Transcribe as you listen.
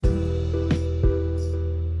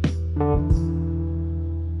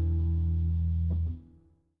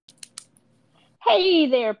Hey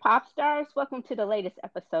there, pop stars. Welcome to the latest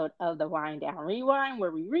episode of the Wind Down Rewind,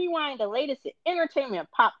 where we rewind the latest in entertainment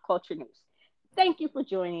and pop culture news. Thank you for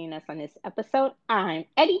joining us on this episode. I'm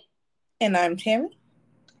Eddie. And I'm Tammy.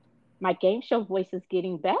 My game show voice is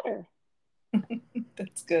getting better.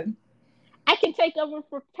 That's good. I can take over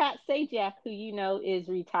for Pat Sajak, who you know is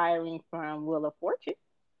retiring from Wheel of Fortune.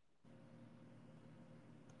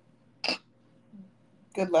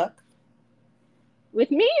 Good luck.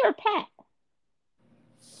 With me or Pat?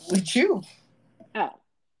 With you. Oh,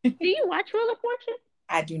 do you watch Wheel of Fortune?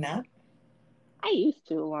 I do not. I used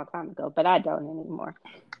to a long time ago, but I don't anymore.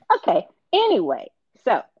 Okay, anyway,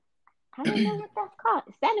 so I don't know what that's called.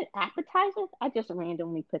 Is that an appetizer? I just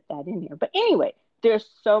randomly put that in here. But anyway, there's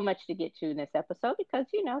so much to get to in this episode because,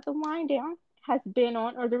 you know, the wind down has been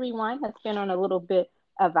on, or the rewind has been on a little bit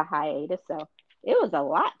of a hiatus. So it was a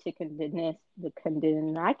lot to condense.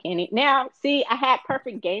 I can't now see, I had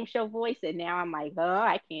perfect game show voice, and now I'm like, oh,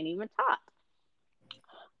 I can't even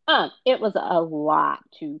talk. It was a lot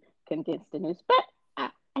to condense the news,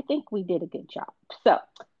 but I think we did a good job. So,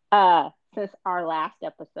 since our last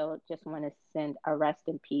episode, just want to send a rest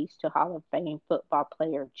in peace to Hall of Fame football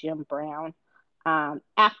player Jim Brown,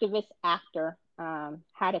 activist, actor,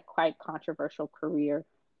 had a quite controversial career,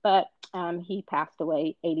 but he passed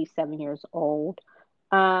away, 87 years old.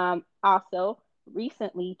 Also,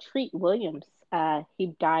 recently, Treat Williams, he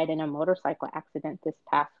died in a motorcycle accident this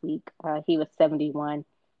past week. He was 71.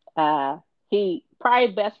 uh, he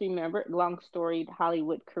probably best remembered long storied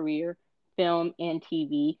Hollywood career, film and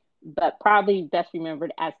TV, but probably best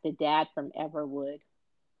remembered as the dad from Everwood.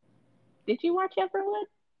 Did you watch Everwood?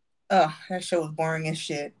 Oh, that show was boring as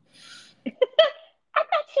shit. I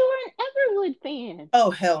thought you were an Everwood fan.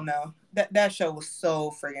 Oh, hell no. That show was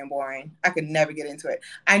so friggin' boring. I could never get into it.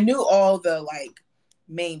 I knew all the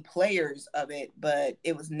main players of it, but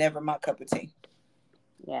it was never my cup of tea.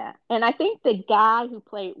 Yeah, and I think the guy who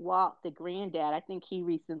played Walt, the granddad, I think he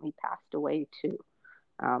recently passed away too.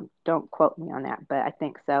 Don't quote me on that, but I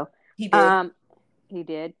think so. He did. Um, he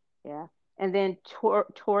did, yeah. And then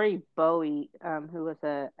Tori Bowie, who was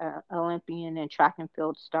a Olympian and track and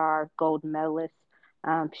field star, gold medalist.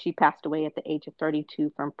 She passed away at the age of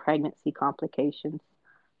 32 from pregnancy complications.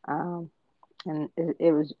 Um, and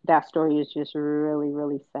it was that story is just really,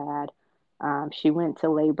 really sad. She went to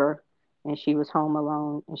labor and she was home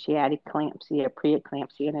alone and she had eclampsia,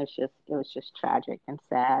 preeclampsia, and it was just tragic and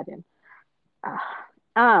sad. And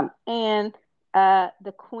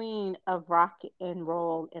the queen of rock and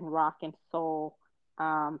roll and rock and soul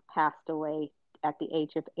passed away at the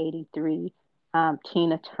age of 83.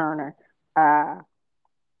 Tina Turner. Uh,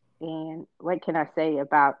 and what can I say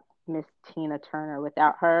about Miss Tina Turner?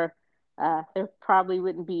 Without her, there probably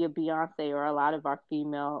wouldn't be a Beyonce or a lot of our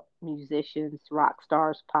female musicians, rock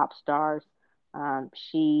stars, pop stars. Um,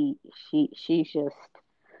 she she's just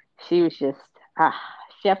she was just ah,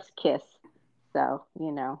 chef's kiss. So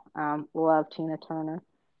love Tina Turner.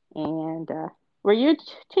 And were you a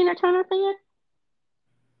Tina Turner fan?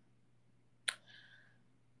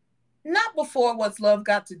 Not before What's Love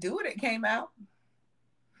Got to Do With It came out.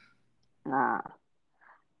 Nah.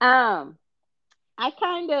 Um, I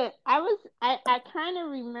kind of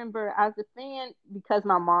remember I was a fan because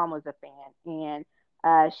my mom was a fan,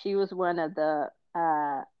 and she was one of the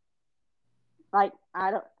like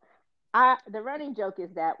I don't I the running joke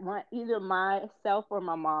is that one either myself or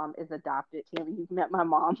my mom is adopted. Tammy, you've met my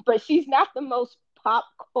mom, but she's not the most pop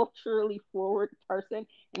culturally forward person,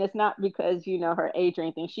 and it's not because her age or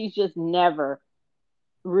anything. She's just never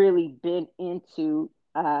really been into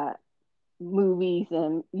movies,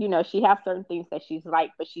 and she has certain things that she's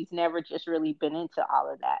like, but she's never just really been into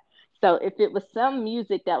all of that. So if it was some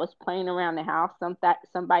music that was playing around the house,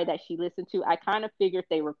 somebody that she listened to, I kind of figured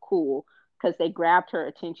they were cool because they grabbed her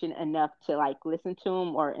attention enough to like listen to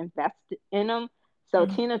them or invest in them. So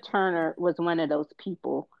Mm-hmm. Tina Turner was one of those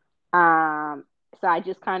people. So I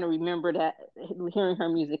just kind of remember that hearing her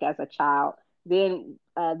music as a child. Then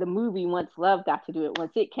the movie Once Love Got to Do It,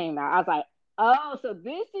 once it came out, I was like, oh, so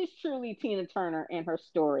this is truly Tina Turner and her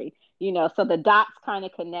story, so the dots kind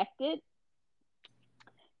of connected.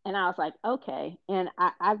 And I was like, okay. And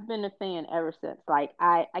I've been a fan ever since. Like,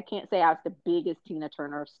 I can't say I was the biggest Tina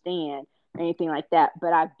Turner stan or anything like that,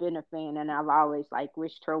 but I've been a fan and I've always like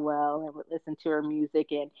wished her well and would listen to her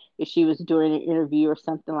music. And if she was doing an interview or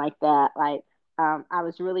something like that, like, I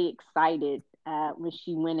was really excited when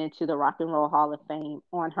she went into the Rock and Roll Hall of Fame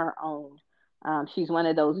on her own. She's one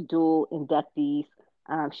of those dual inductees.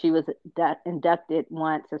 She was inducted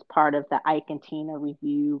once as part of the Ike and Tina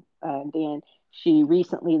review. Then she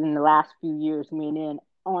recently, in the last few years, went in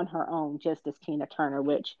on her own, just as Tina Turner,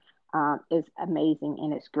 which is amazing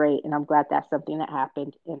and it's great. And I'm glad that's something that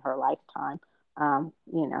happened in her lifetime.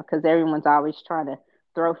 Because everyone's always trying to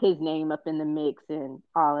throw his name up in the mix and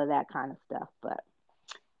all of that kind of stuff. But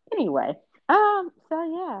anyway,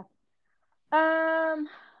 so yeah,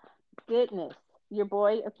 goodness, your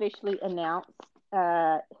boy officially announced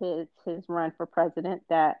his run for president.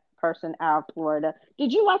 That person out of Florida.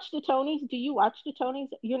 Did you watch the Tonys? Do you watch the Tonys?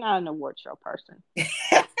 You're not an award show person,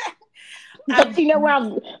 but I'm you know where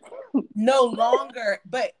I'm. no longer,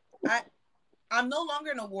 but I'm no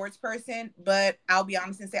longer an awards person, but I'll be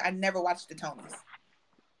honest and say I never watched the Tonys.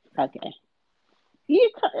 Okay,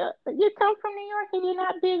 you come from New York and you're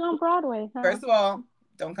not big on Broadway, huh? First of all,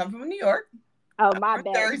 don't come from New York. Oh, I'm my from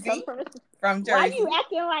bad. You come Jersey. from. From Why you Jersey.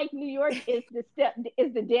 acting like New York is the No, no,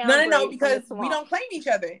 no, downgrade from because the we swamp? don't claim each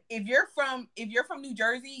other. If you're from New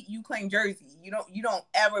Jersey, you claim Jersey. You don't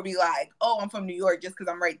ever be like, "Oh, I'm from New York" just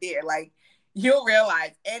because I'm right there. Like you'll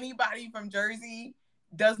realize anybody from Jersey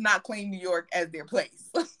does not claim New York as their place.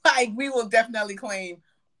 Like we will definitely claim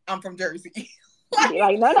I'm from Jersey. Be Like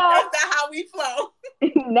like, no, no, that's not how we flow.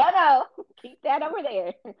 no, no. Keep that over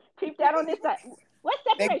there. Keep that on this side. What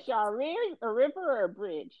They separates y'all? A river or a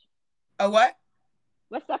bridge? a what?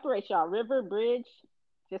 What separates y'all? River, bridge,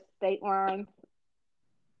 just state line.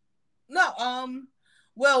 No,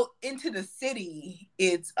 well, into the city,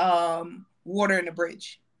 it's water in the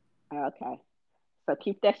bridge. Okay, so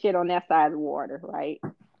keep that shit on that side of the water, right?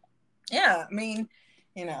 Yeah, I mean,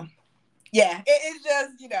 you know, yeah, it's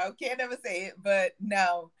just, can't never say it, but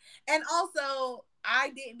no. And also, I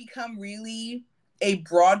didn't become really a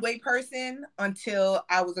Broadway person until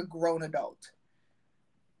I was a grown adult.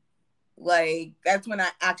 Like, that's when I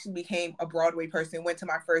actually became a Broadway person. Went to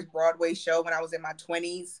my first Broadway show when I was in my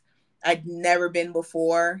 20s. I'd never been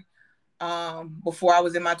before I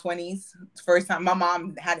was in my 20s. First time my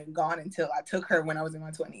mom hadn't gone until I took her when I was in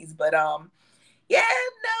my 20s. But yeah,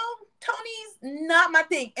 no, Tony's not my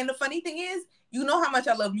thing. And the funny thing is, you know how much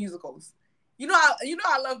I love musicals.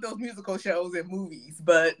 I love those musical shows and movies,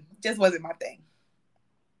 but just wasn't my thing.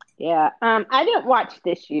 Yeah. I didn't watch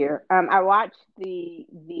this year. I watched the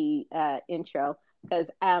intro because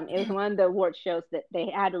it was one of the award shows that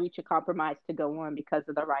they had to reach a compromise to go on because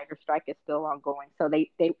of the writer strike is still ongoing. So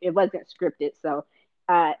they it wasn't scripted. So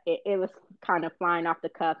it was kind of flying off the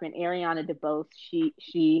cuff. And Ariana DeBose,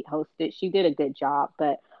 she hosted. She did a good job,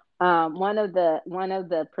 but. One of the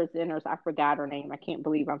presenters, I forgot her name. I can't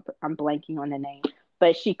believe I'm blanking on the name,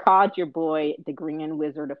 but she called your boy the Grand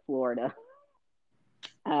Wizard of Florida,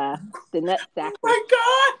 uh, the Oh Nutsacker. my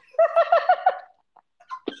god!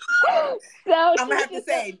 So I'm she gonna was have to just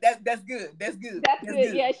say that's good. That's good. that's That's good.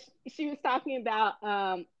 good. Yeah, she was talking about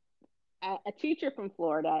a teacher from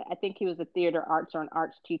Florida. I think he was a theater arts or an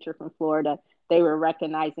arts teacher from Florida. They were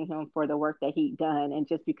recognizing him for the work that he'd done, and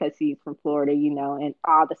just because he's from Florida, and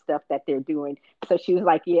all the stuff that they're doing. So she was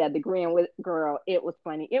like, "Yeah, the Grand Girl, it was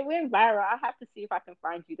funny. It went viral. I'll have to see if I can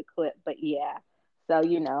find you the clip." But yeah, so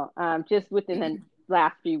just within the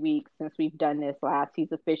last few weeks since we've done this last,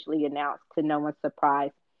 he's officially announced to no one's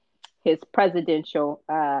surprise his presidential.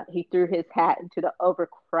 He threw his hat into the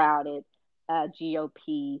overcrowded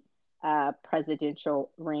GOP presidential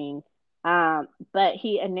ring. But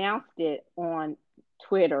he announced it on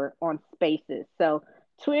Twitter on Spaces. So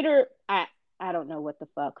Twitter, I don't know what the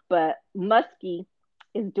fuck, but Muskie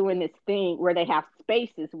is doing this thing where they have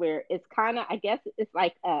spaces where it's kind of, I guess it's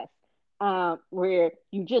like us, where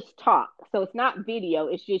you just talk. So it's not video.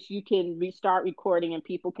 It's just you can restart recording and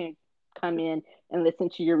people can come in and listen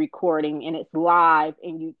to your recording and it's live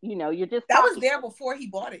and you're just That was talking. there before he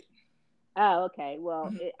bought it. Oh, okay. Well,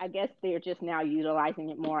 Mhm. I guess they're just now utilizing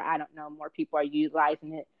it more. I don't know. More people are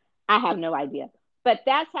utilizing it. I have no idea. But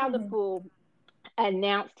that's how the Mhm. fool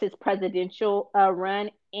announced his presidential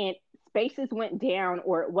run, and Spaces went down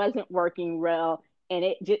or it wasn't working well, and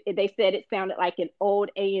they said it sounded like an old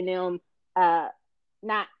A&M,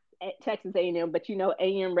 not Texas A&M, but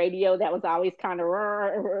AM radio that was always kind of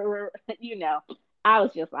you know. I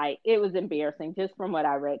was just like, it was embarrassing just from what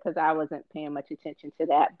I read because I wasn't paying much attention to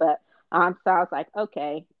that, but so I was like,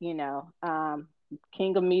 okay,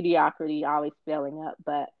 king of mediocrity always filling up,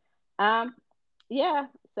 but um, yeah,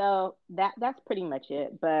 so that's pretty much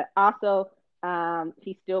it. But also,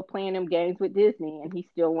 he's still playing them games with Disney, and he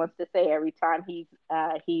still wants to say every time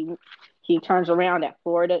he turns around that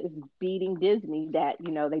Florida is beating Disney. That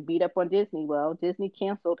they beat up on Disney. Well, Disney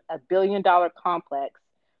canceled $1 billion complex,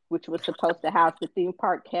 which was supposed to house the theme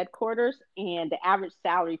park headquarters, and the average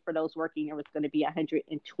salary for those working there was going to be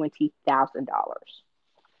 $120,000.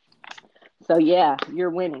 So yeah, you're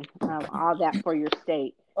winning all that for your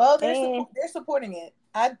state. Well, they're And support they're supporting it.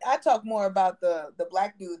 I talk more about the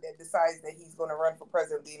black dude that decides that he's going to run for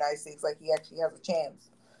president of the United States, like he actually has a chance.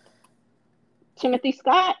 Timothy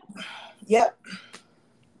Scott. Yep.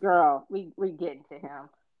 Girl, we getting to him.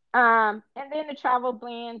 And then the travel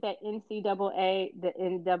ban that the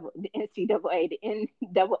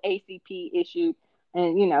NAACP issued,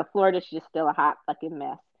 and Florida's just still a hot fucking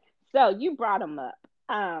mess. So you brought him up,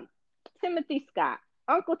 Timothy Scott,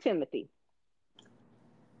 Uncle Timothy.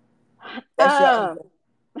 That's your uncle.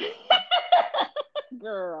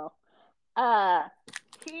 Girl, uh,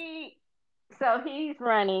 he he's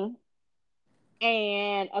running,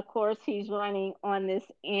 and of course he's running on this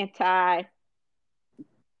anti-racism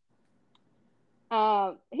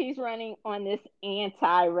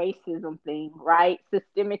thing, right?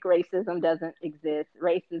 Systemic racism doesn't exist.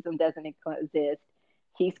 Racism doesn't exist.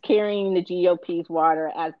 He's carrying the GOP's water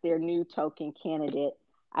as their new token candidate,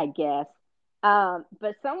 I guess.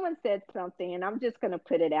 But someone said something, and I'm just gonna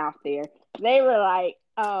put it out there. They were like,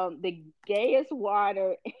 the gayest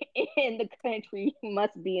water in the country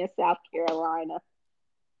must be in South Carolina.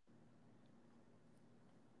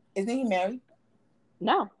 Isn't he married?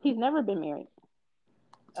 No, he's never been married.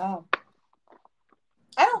 Oh.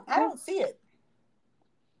 I don't see it.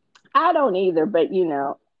 I don't either, but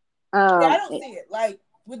Yeah, I don't see it. Like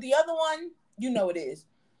with the other one, it is.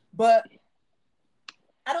 But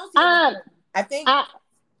I don't see it. I think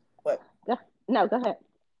what? No, go ahead.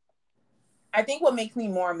 I think what makes me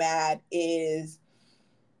more mad is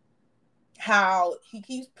how he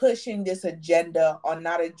keeps pushing this agenda on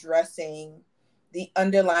not addressing the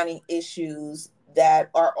underlying issues that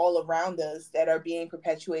are all around us that are being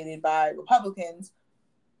perpetuated by Republicans,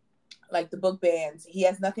 like the book bans. He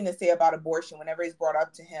has nothing to say about abortion whenever it's brought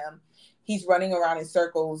up to him. He's running around in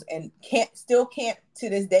circles and can't to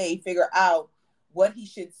this day figure out what he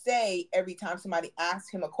should say every time somebody asks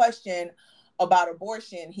him a question about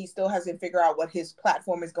abortion. He still hasn't figured out what his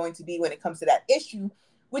platform is going to be when it comes to that issue,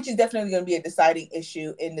 which is definitely going to be a deciding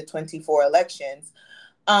issue in the 24 elections.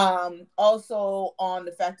 Also on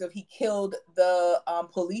the fact of he killed the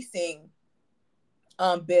policing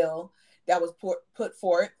bill that was put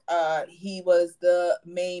forth. He was the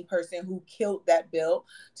main person who killed that bill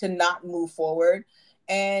to not move forward,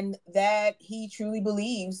 and that he truly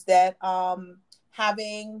believes that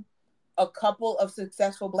having a couple of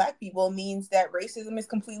successful Black people means that racism is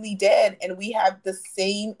completely dead and we have the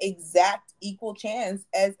same exact equal chance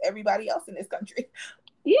as everybody else in this country.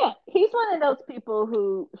 Yeah, he's one of those people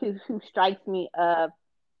who strikes me of,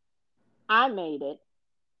 I made it,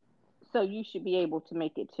 so you should be able to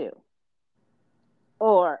make it too.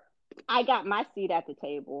 Or I got my seat at the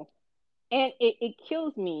table. And it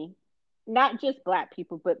kills me, not just Black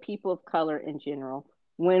people, but people of color in general.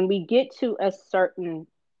 When we get to a certain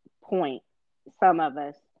point, some of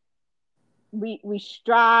us, we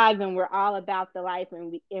strive and we're all about the life,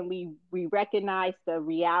 and we recognize the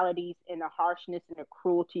realities and the harshness and the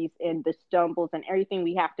cruelties and the stumbles and everything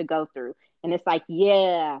we have to go through, and it's like,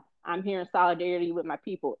 yeah, I'm here in solidarity with my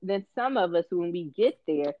people. Then some of us, when we get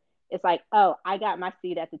there, it's like, oh, I got my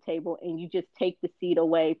seat at the table, and you just take the seat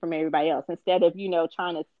away from everybody else instead of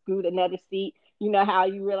trying to scoot another seat. You know how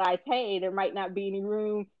you realize, hey, there might not be any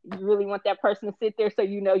room, you really want that person to sit there, so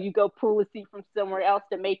you go pull a seat from somewhere else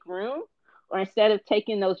to make room. Or instead of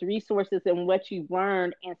taking those resources and what you've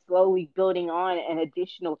learned and slowly building on an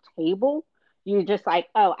additional table, you're just like,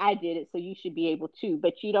 oh, I did it, so you should be able to.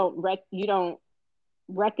 But you don't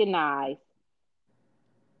recognize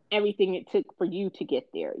everything it took for you to get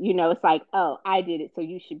there. It's like, oh, I did it, so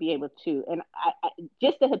you should be able to. And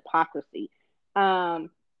just the hypocrisy. And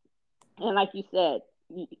like you said,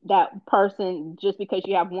 that person, just because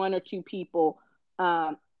you have one or two people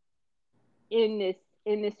in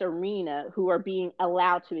this arena who are being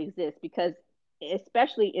allowed to exist, because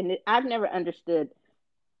especially I've never understood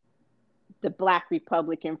the Black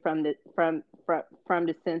Republican from the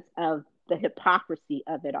sense of the hypocrisy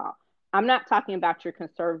of it all. I'm not talking about your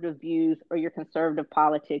conservative views or your conservative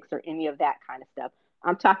politics or any of that kind of stuff.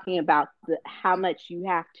 I'm talking about how much you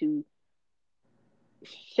have to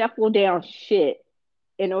shuffle down shit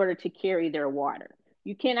in order to carry their water.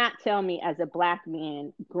 You cannot tell me, as a Black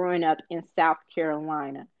man growing up in South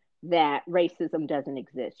Carolina, that racism doesn't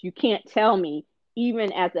exist. You can't tell me,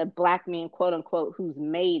 even as a Black man, quote unquote, who's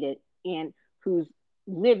made it and who's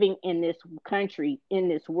living in this country, in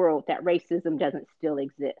this world, that racism doesn't still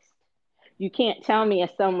exist. You can't tell me, as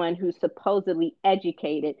someone who's supposedly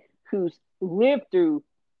educated, who's lived through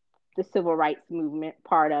the civil rights movement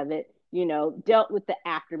part of it, dealt with the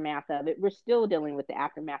aftermath of it. We're still dealing with the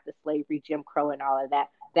aftermath of slavery, Jim Crow, and all of that,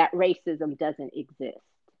 that racism doesn't exist.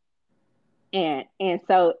 And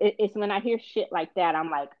so it's when I hear shit like that, I'm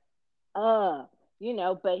like,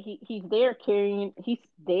 but he's there carrying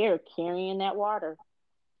that water,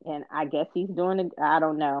 and I guess he's doing it. I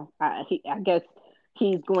don't know. I guess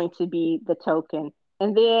he's going to be the token.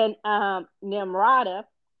 And then Nimrata,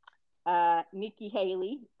 Nikki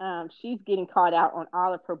Haley, she's getting caught out on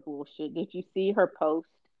all of her bullshit. Did you see her post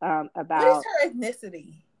What is about her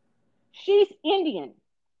ethnicity? she's Indian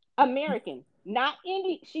American, not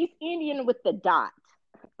Indian. She's Indian with the dot.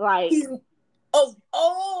 Like He's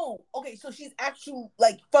okay. So she's actual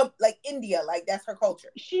like from like India, like that's her culture.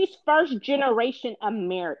 she's first generation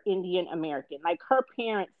Indian American. Like her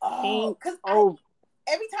parents came Oh, because I over.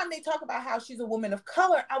 every time they talk about how she's a woman of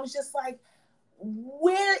color, I was just like,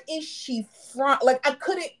 where is she from? Like I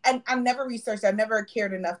couldn't, and I never researched. I never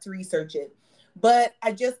cared enough to research it, but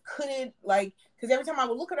I just couldn't like because every time I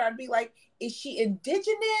would look at her, I'd be like, is she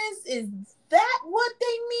indigenous? Is that what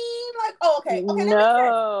they mean? Like, oh, okay, okay, that makes sense.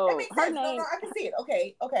 That No, makes her sense. No, no, name, I can see it.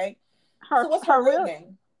 Okay, okay. So her what's her her real real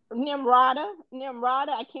name? Nimrata.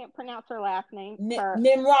 I can't pronounce her last name. Her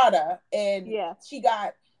Nimrata, and Yeah, she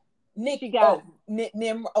got she Nick. got Oh,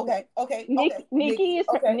 Nim. Okay, okay, okay. Nikki Nikki. is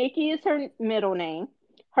Okay. her middle name.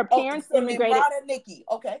 Her Oh, parents so immigrated. Nimrata Nikki.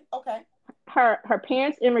 Okay, okay. Her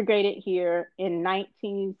parents immigrated here in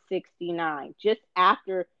 1969, just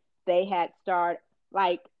after they had started.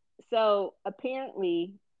 Like, so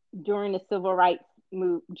apparently during the civil rights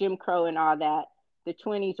move, Jim Crow and all that, the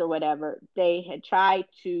 20s or whatever, they had tried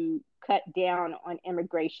to cut down on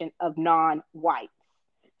immigration of non-whites.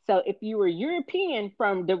 So if you were European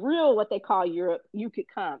from the real what they call Europe, you could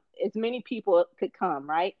come. As many people could come,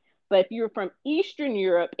 right? But if you're from Eastern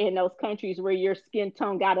Europe, in those countries where your skin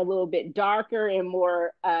tone got a little bit darker and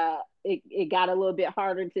more, it got a little bit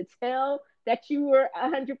harder to tell that you were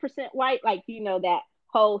 100% white, like that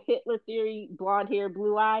whole Hitler theory, blonde hair,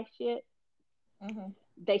 blue eye shit. Mm-hmm.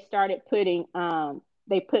 They started putting,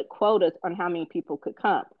 they put quotas on how many people could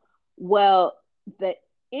come. Well, the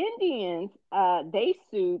Indians, they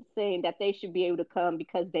sued saying that they should be able to come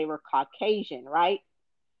because they were Caucasian, right?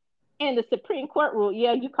 And the Supreme Court ruled,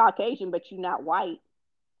 yeah, you Caucasian, but you're not white.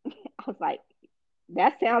 I was like,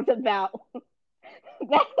 that sounds about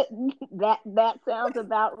that that sounds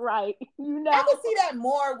about right, I can see that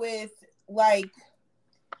more with like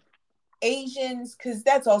Asians, because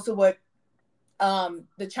that's also what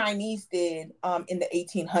the Chinese did in the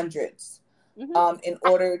 1800s. Mm-hmm. In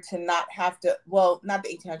order to not have to, well, not the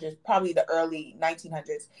 1800s, probably the early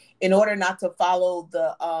 1900s, in order not to follow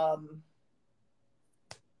the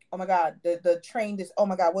oh my god, the train oh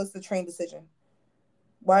my god, what's the train decision?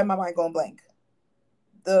 Why am I mind going blank?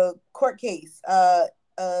 The court case,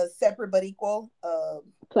 separate but equal.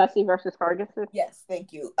 Plessy versus Ferguson. Yes,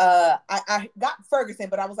 thank you. I got Ferguson,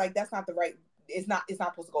 but I was like, that's not the right. It's not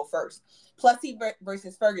supposed to go first. Plessy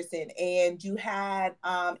versus Ferguson, and you had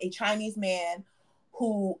a Chinese man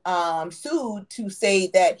who sued to say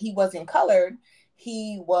that he wasn't colored,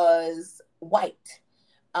 he was white,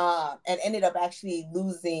 and ended up actually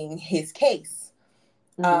losing his case.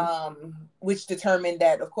 Which determined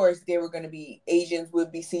that, of course, they were going to be Asians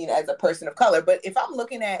would be seen as a person of color. But if I'm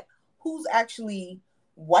looking at who's actually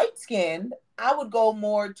white skinned, I would go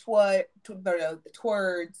more towards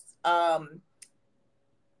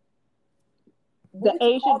what The would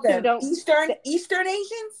you call Asians who them? don't. Eastern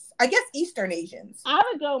Asians? I guess Eastern Asians. I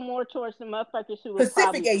would go more towards the motherfuckers who would Pacific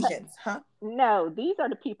probably cut. Asians, huh? No, these are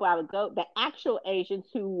the people I would go. The actual Asians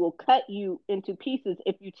who will cut you into pieces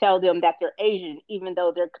if you tell them that they're Asian, even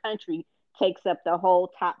though their country takes up the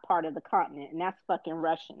whole top part of the continent, and that's fucking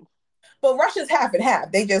Russians. But Russia's half and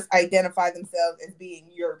half. They just identify themselves as being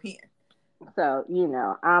European. So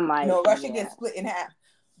I'm like, Russia yeah. gets split in half.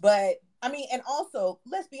 But I mean, and also,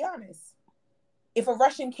 let's be honest. If a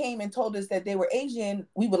Russian came and told us that they were Asian,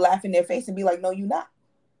 we would laugh in their face and be like, "No, you're not."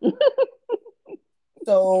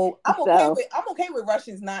 So I'm okay with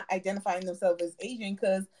Russians not identifying themselves as Asian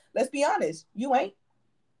because let's be honest, you ain't.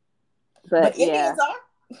 But Yeah. Indians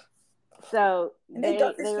are. So And they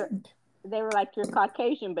darker skinned. they were like, you're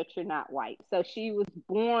Caucasian, but you're not white. So she was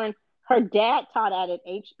born. Her dad taught at an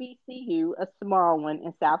HBCU, a small one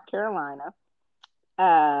in South Carolina,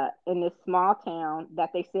 in this small town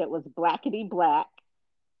that they said was blackety black.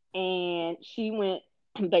 And she went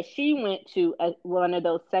to one of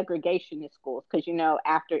those segregationist schools because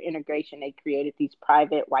after integration they created these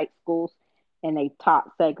private white schools and they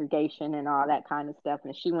taught segregation and all that kind of stuff.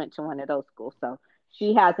 And she went to one of those schools, so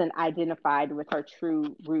she hasn't identified with her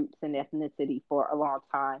true roots and ethnicity for a long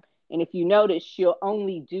time. And if you notice, she'll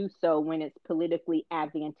only do so when it's politically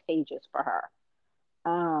advantageous for her,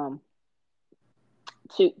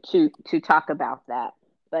 to talk about that.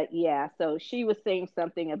 But yeah, so she was saying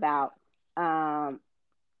something about um,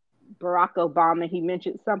 Barack Obama. He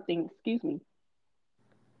mentioned something, excuse me,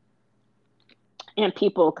 and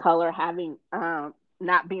people of color having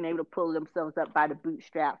not being able to pull themselves up by the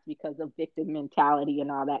bootstraps because of victim mentality and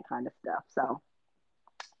all that kind of stuff. So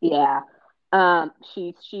yeah,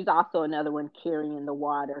 she's also another one carrying the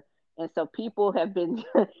water. And so people have been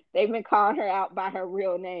they've been calling her out by her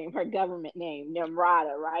real name, her government name,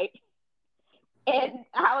 Nimrata, right? And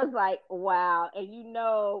I was like, wow. And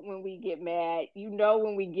when we get mad,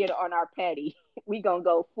 when we get on our petty, we gonna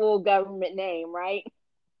go full government name, right?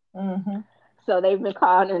 Mm-hmm. So they've been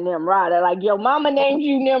calling her Nimrata. Like, your mama named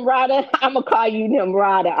you Nimrata. I'm gonna call you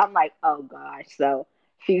Nimrata. I'm like, oh gosh. So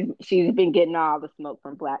she's been getting all the smoke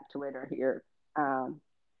from Black Twitter here.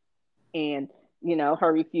 And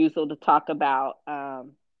her refusal to talk about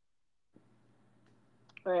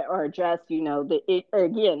or just the it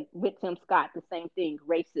again with Tim Scott, the same thing,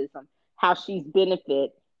 racism, how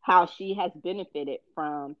how she has benefited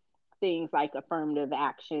from things like affirmative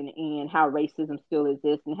action, and how racism still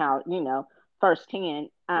exists, and how firsthand,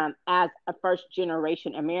 as a first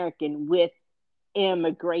generation American with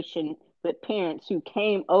immigration, with parents who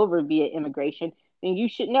came over via immigration, then you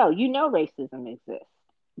should know, racism exists.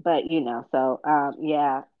 But so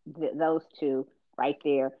yeah, those two right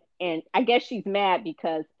there. And I guess she's mad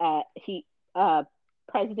because he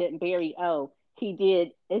President Barry O, he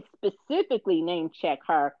did specifically name check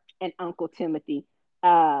her and Uncle Timothy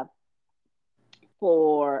uh,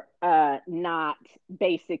 for not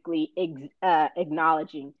basically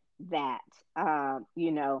acknowledging that,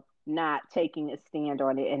 not taking a stand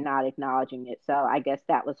on it and not acknowledging it. So I guess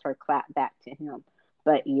that was her clap back to him.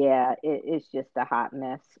 But yeah, it's just a hot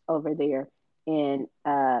mess over there in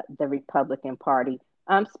the Republican Party.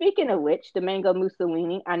 Speaking of which, Domingo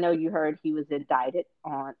Mussolini, I know you heard he was indicted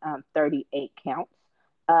on 38 counts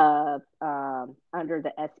of under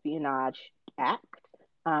the Espionage Act,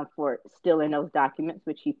 for stealing those documents,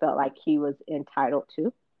 which he felt like he was entitled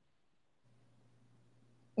to.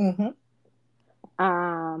 Mm-hmm.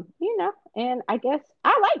 And I guess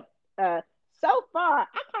I like, so far,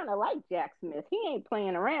 I kind of like Jack Smith. He ain't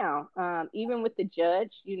playing around. Even with the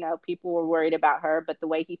judge, people were worried about her, but the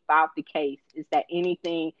way he filed the case is that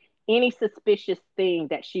any suspicious thing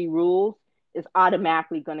that she rules is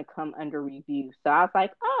automatically going to come under review. So I was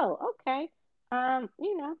like, oh, okay. I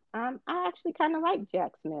actually kind of like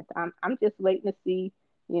Jack Smith. I'm just waiting to see,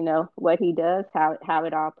 what he does, how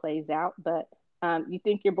it all plays out. But you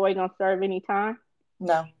think your boy gonna serve any time?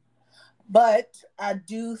 No. But I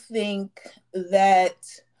do think that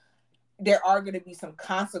there are going to be some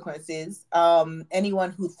consequences.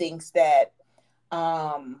 Anyone who thinks that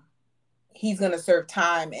um, he's going to serve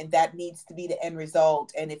time and that needs to be the end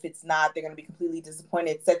result, and if it's not, they're going to be completely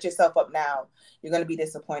disappointed. Set yourself up now. You're going to be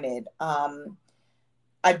disappointed.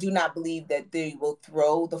 I do not believe that they will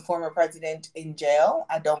throw the former president in jail.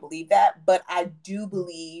 I don't believe that. But I do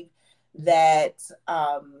believe that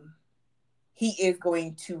he is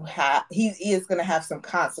going to have some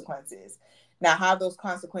consequences. Now, how those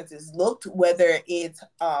consequences looked, whether it's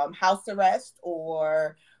house arrest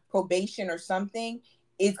or probation or something,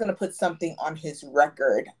 is going to put something on his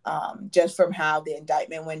record, just from how the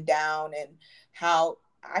indictment went down and how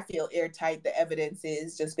I feel airtight the evidence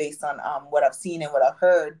is, just based on what I've seen and what I've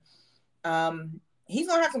heard. He's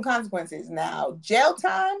going to have some consequences. Now, jail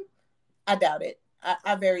time, I doubt it.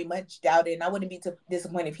 I very much doubt it. And I wouldn't be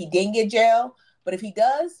disappointed if he didn't get jail. But if he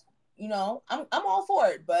does, I'm all for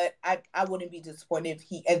it. But I wouldn't be disappointed if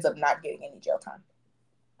he ends up not getting any jail time.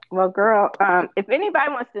 Well, girl, if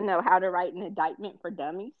anybody wants to know how to write an indictment for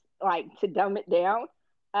dummies, like to dumb it down,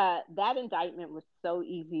 that indictment was so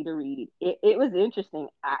easy to read. It was interesting.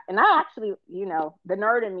 And I actually, the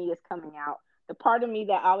nerd in me is coming out. The part of me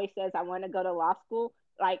that always says I want to go to law school,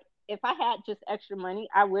 like if I had just extra money,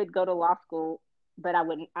 I would go to law school, but I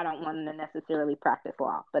don't want to necessarily practice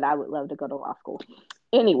law, but I would love to go to law school.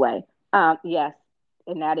 Anyway, yes,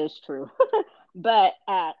 and that is true. But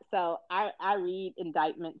so I read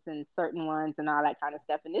indictments and certain ones and all that kind of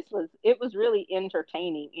stuff, and it was really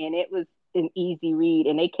entertaining, and it was an easy read,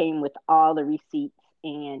 and they came with all the receipts,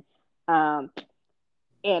 um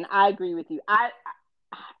and I agree with you. I'm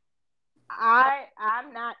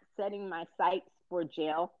not setting my sights for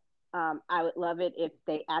jail. I would love it if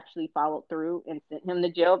they actually followed through and sent him to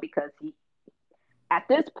jail, because he, at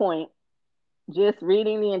this point, just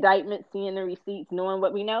reading the indictment, seeing the receipts, knowing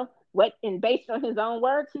what we know, and based on his own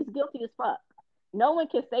words, he's guilty as fuck. No one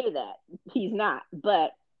can say that he's not.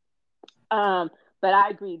 But I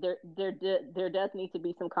agree. There does need to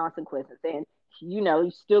be some consequences, and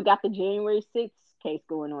you still got the January 6th case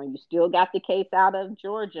going on. You still got the case out of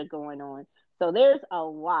Georgia going on. So there's a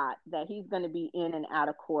lot that he's going to be in and out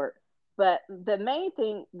of court. But the main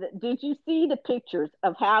thing, did you see the pictures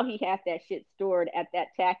of how he had that shit stored at that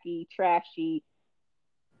tacky, trashy,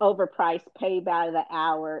 overpriced, pay by the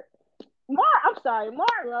hour? I'm sorry,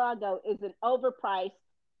 Mar-a-Lago is an overpriced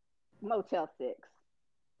Motel 6.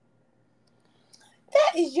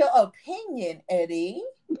 That is your opinion, Eddie.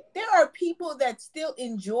 There are people that still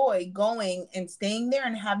enjoy going and staying there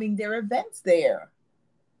and having their events there.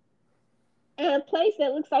 And a place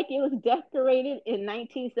that looks like it was decorated in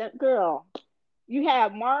 1970. Girl, you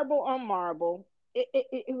have marble on marble.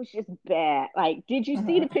 It was just bad. Like, did you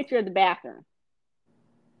see the picture of the bathroom?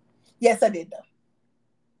 Yes, I did, though.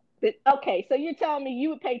 Okay, so you're telling me you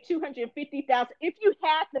would pay $250,000 if you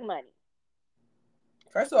had the money?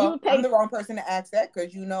 First of all, I'm the wrong person to ask that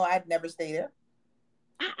because I'd never stay there.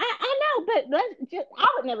 I know, but I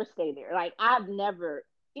would never stay there. Like, I've never,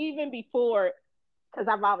 even before, because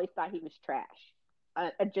I've always thought he was trash.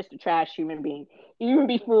 Just a trash human being. Even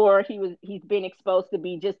before he's been exposed to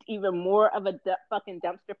be just even more of a fucking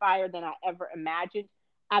dumpster fire than I ever imagined.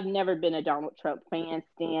 I've never been a Donald Trump fan,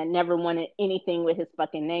 Stan. Never wanted anything with his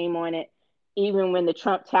fucking name on it. Even when the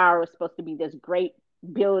Trump Tower was supposed to be this great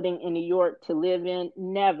building in New York to live in,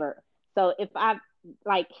 never. So if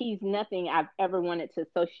he's nothing I've ever wanted to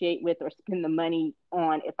associate with or spend the money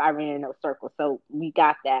on if I ran in those circles. So we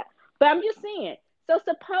got that. But I'm just saying. So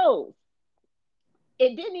suppose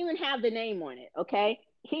it didn't even have the name on it, okay?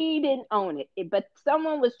 He didn't own it, but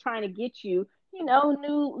someone was trying to get you,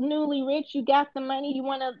 newly rich. You got the money. You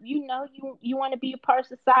want to, you want to be a part of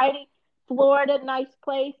society. Florida, nice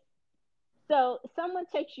place. So someone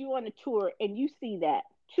takes you on a tour and you see that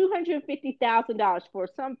 $250,000 for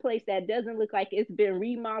some place that doesn't look like it's been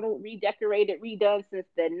remodeled, redecorated, redone since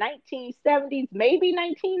the 1970s, maybe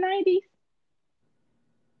 1990s.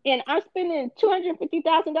 And I'm spending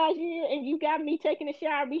 $250,000 a year, and you got me taking a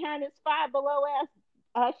shower behind this Five Below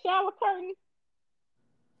ass shower curtain.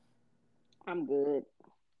 I'm good.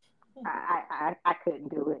 I couldn't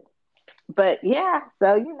do it. But yeah,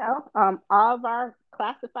 so all of our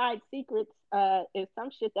classified secrets is some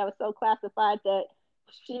shit that was so classified that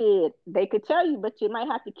shit they could tell you, but you might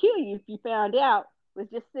have to kill you if you found out. Was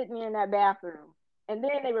just sitting in that bathroom, and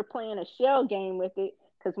then they were playing a shell game with it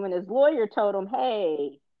because when his lawyer told him,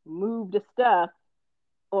 "Hey, move the stuff,"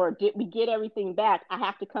 or did we get everything back? I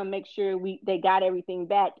have to come make sure they got everything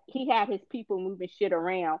back. He had his people moving shit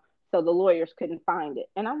around so the lawyers couldn't find it.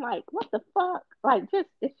 And I'm like, what the fuck? Like,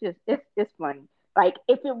 it's funny. Like,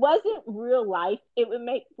 if it wasn't real life, it would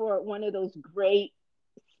make for one of those great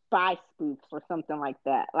spy spoofs or something like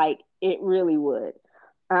that. Like, it really would.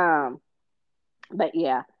 But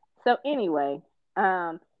yeah. So anyway,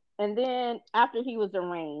 and then after he was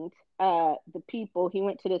arraigned, he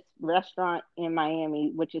went to this restaurant in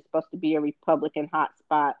Miami, which is supposed to be a Republican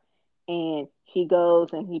hotspot, and he goes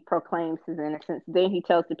and he proclaims his innocence. Then he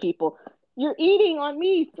tells the people, "You're eating on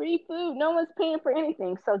me, free food. No one's paying for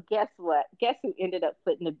anything." So guess what? Guess who ended up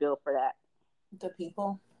footing the bill for that? The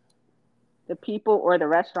people. The people or the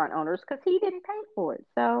restaurant owners, because he didn't pay for it.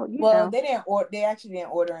 So they didn't. They actually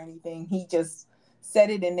didn't order anything. He just said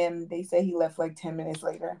it, and then they say he left like 10 minutes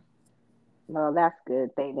later. Well, that's good.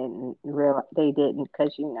 They didn't realize they didn't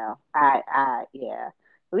because yeah.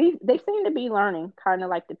 At least they seem to be learning, kind of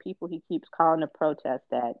like the people he keeps calling to protest.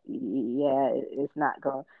 That it's not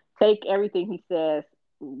going. Take everything he says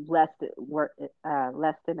less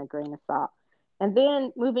than a grain of salt. And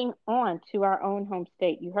then moving on to our own home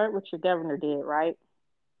state, you heard what your governor did, right?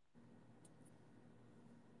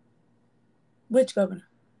 Which governor?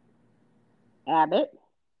 Abbott.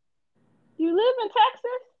 You live in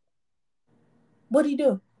Texas? What did he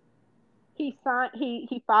do? He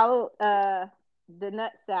followed the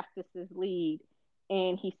Nutsack's lead,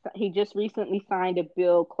 and he just recently signed a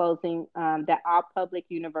bill closing that all public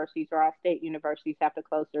universities or all state universities have to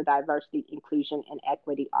close their diversity, inclusion, and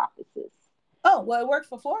equity offices. Oh, well, it works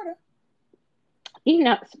for Florida.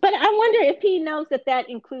 But I wonder if he knows that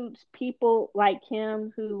includes people like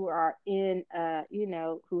him who are in,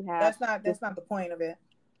 who have. That's not the point of it.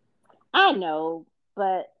 I know,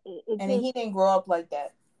 but he didn't grow up like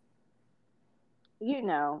that.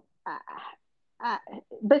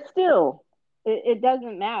 But still, it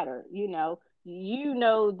doesn't matter.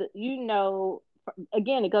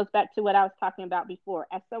 Again, it goes back to what I was talking about before.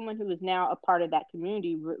 As someone who is now a part of that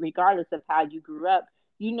community, regardless of how you grew up,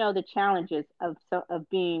 the challenges of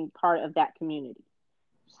being part of that community.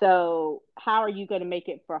 So how are you going to make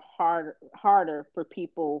it harder for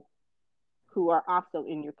people who are also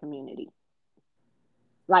in your community?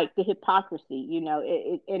 like the hypocrisy,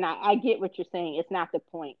 and I get what you're saying. It's not the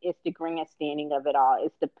point. It's the grandstanding of it all.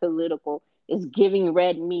 It's the political. It's giving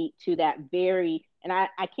red meat to that very, and I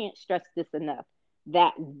can't stress this enough,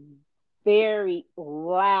 that very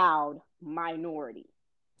loud minority.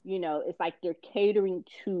 It's like they're catering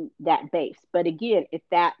to that base. But again, if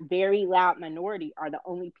that very loud minority are the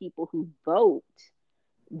only people who vote,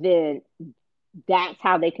 then that's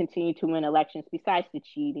how they continue to win elections, besides the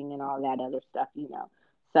cheating and all that other stuff.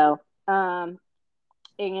 So,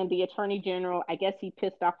 and the attorney general, I guess he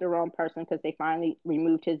pissed off the wrong person because they finally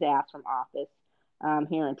removed his ass from office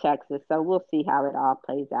here in Texas. So we'll see how it all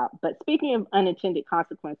plays out. But speaking of unintended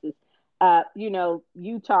consequences,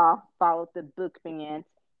 Utah followed the book bans,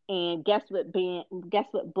 and guess what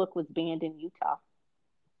book was banned in Utah?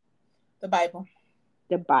 The Bible.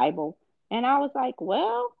 The Bible. And I was like,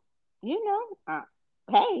 well,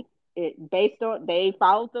 hey, based on, they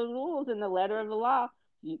followed the rules and the letter of the law.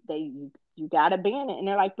 You got to ban it. And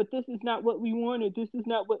they're like, but this is not what we wanted. This is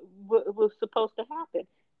not what was supposed to happen.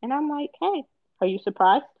 And I'm like, hey, are you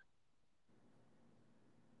surprised?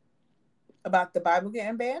 About the Bible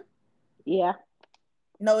getting banned? Yeah.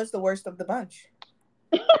 No, it's the worst of the bunch.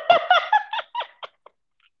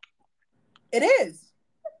 It is.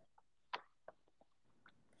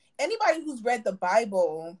 Anybody who's read the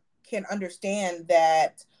Bible can understand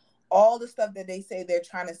that all the stuff that they say they're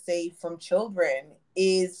trying to save from children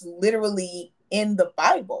is literally in the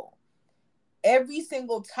Bible. Every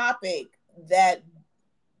single topic that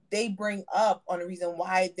they bring up on the reason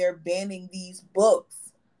why they're banning these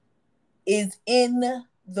books is in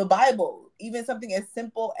the Bible. Even something as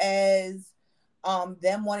simple as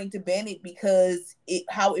them wanting to ban it because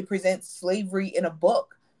how it presents slavery in a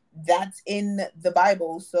book, that's in the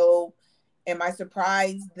Bible. So am I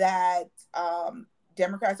surprised that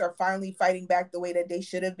Democrats are finally fighting back the way that they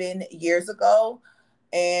should have been years ago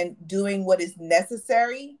and doing what is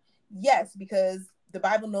necessary? Yes, because the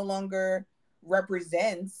Bible no longer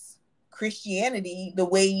represents Christianity the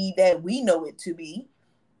way that we know it to be,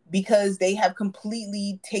 because they have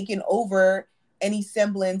completely taken over any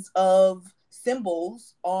semblance of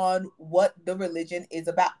symbols on what the religion is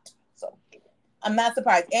about. So I'm not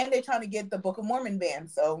surprised. And they're trying to get the Book of Mormon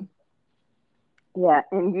banned. So yeah,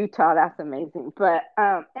 in Utah, that's amazing. But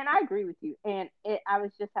and I agree with you. And I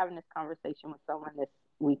was just having this conversation with someone this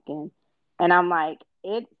weekend, and I'm like,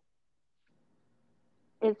 it's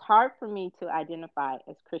hard for me to identify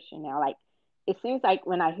as Christian now. Like, it seems like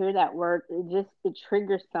when I hear that word, it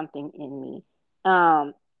triggers something in me.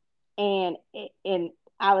 Um, and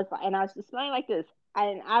I was explaining like this.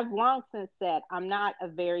 And I've long since said I'm not a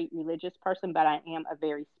very religious person, but I am a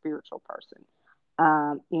very spiritual person.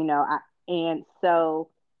 And so,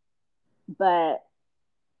 but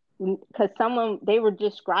because someone, they were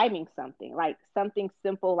describing something like something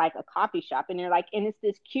simple like a coffee shop, and they're like, and it's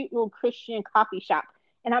this cute little Christian coffee shop,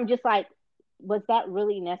 and I'm just like, was that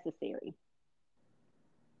really necessary?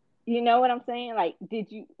 You know what I'm saying? Like,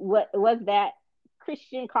 did you, what was that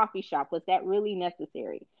Christian coffee shop, was that really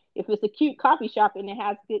necessary? If it's a cute coffee shop and it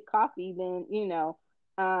has good coffee, then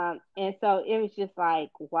and so it was just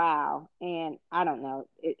like, wow. And I don't know,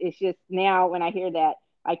 it's just now when I hear that,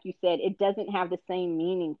 like you said, it doesn't have the same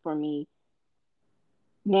meaning for me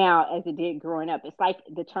now as it did growing up. It's like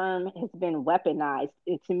the term has been weaponized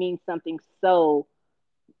to mean something so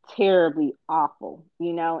terribly awful,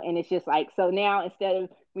 and it's just like, so now instead of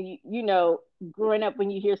when growing up,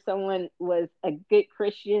 when you hear someone was a good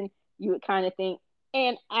Christian, you would kind of think,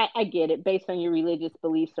 and I get it based on your religious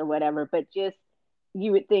beliefs or whatever, but just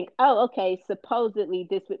you would think, oh, okay, supposedly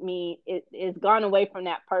this would mean it's gone away from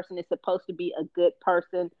that person. It's supposed to be a good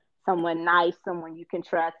person, someone nice, someone you can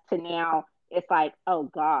trust, to now it's like, oh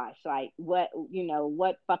gosh, like what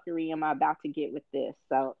fuckery am I about to get with this?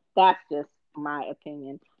 So that's just my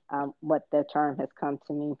opinion. What the term has come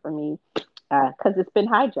to mean for me, because it's been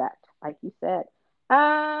hijacked, like you said.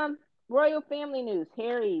 Royal family news.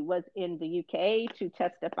 Harry was in the UK to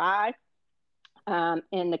testify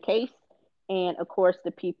in the case. And of course,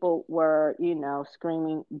 the people were,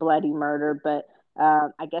 screaming bloody murder. But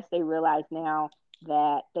I guess they realize now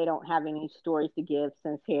that they don't have any stories to give,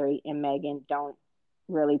 since Harry and Meghan don't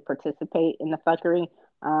really participate in the fuckery.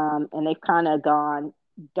 And they've kind of gone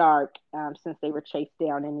dark since they were chased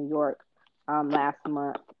down in New York last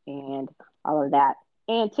month and all of that.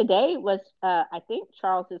 And today was, I think,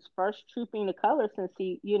 Charles's first trooping the colors since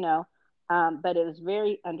but it was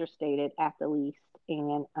very understated at the least.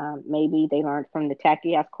 And maybe they learned from the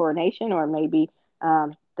tacky ass coronation, or maybe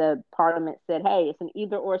the parliament said, hey, it's an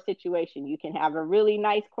either or situation. You can have a really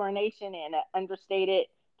nice coronation and an understated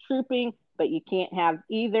trooping, but you can't have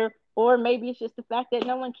either. Or maybe it's just the fact that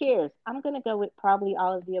no one cares. I'm gonna go with probably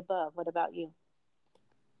all of the above. What about you?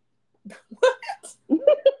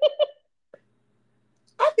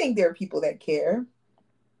 I think there are people that care.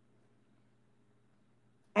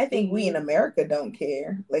 I Do think we in you? America don't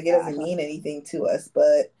care. Like it I doesn't don't. mean anything to us.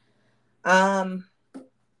 But um,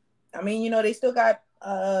 I mean, they still got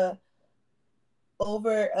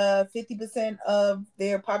over 50% of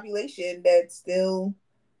their population that still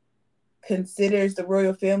considers the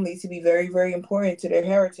royal family to be very, very important to their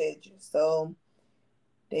heritage. So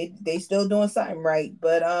they still doing something right.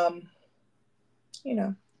 But you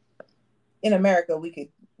know, in America we could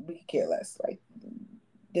care less. Like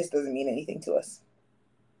this doesn't mean anything to us.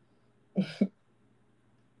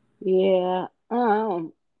 Yeah.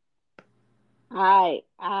 I.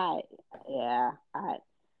 Yeah.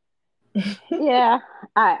 Yeah.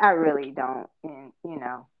 I really don't. And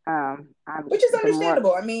I'm Which is the more.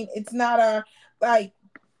 understandable. I mean, it's not a like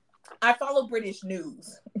I follow British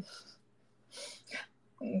news.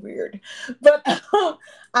 Weird, but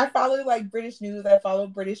I follow like British news. I follow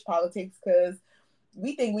British politics because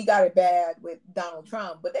we think we got it bad with Donald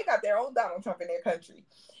Trump, but they got their own Donald Trump in their country.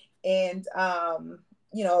 And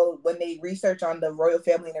when they research on the royal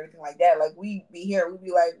family and everything like that, like we be here, we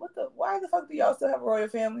be like, what the? Why the fuck do y'all still have a royal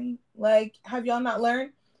family? Like, have y'all not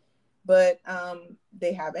learned? But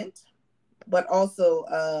they haven't. But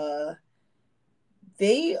also,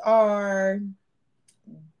 they are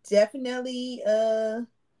definitely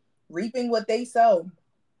reaping what they sow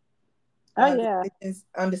Oh yeah.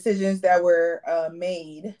 on decisions that were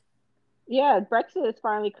made. Yeah. Brexit is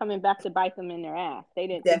finally coming back to bite them in their ass.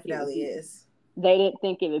 Definitely is. They didn't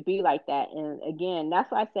think it would be like that. And again, that's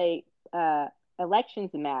why I say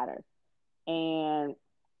elections matter. And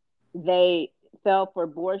they fell for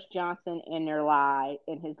Boris Johnson in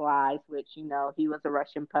his lies, which he was a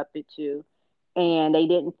Russian puppet too, and they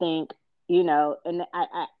didn't think, and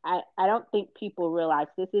I don't think people realize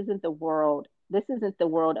this isn't the world. This isn't the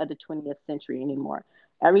world of the 20th century anymore.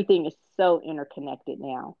 Everything is so interconnected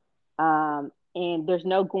now, and there's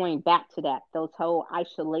no going back to that. Those whole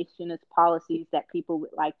isolationist policies that people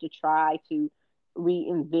would like to try to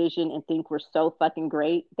re-envision and think were so fucking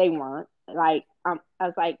great, they weren't. Like, I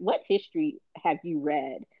was like, what history have you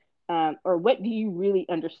read? Or what do you really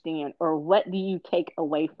understand? Or what do you take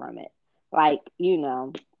away from it? Like,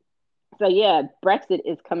 so yeah, Brexit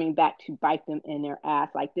is coming back to bite them in their ass.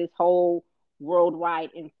 Like, this whole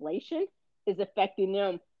worldwide inflation is affecting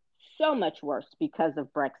them so much worse because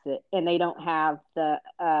of Brexit, and they don't have the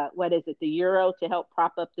what is it, the euro to help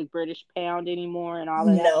prop up the British pound anymore, and all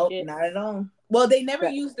of that Nope, shit. not at all. Well, they never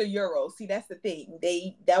But used the euro. See, that's the thing.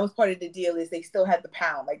 That was part of the deal is they still had the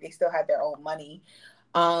pound, like they still had their own money.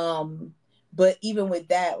 Um, but even with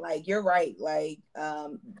that, like you're right, like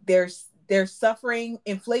they're suffering.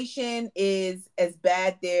 Inflation is as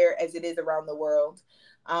bad there as it is around the world,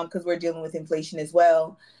 because we're dealing with inflation as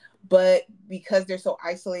well. But because they're so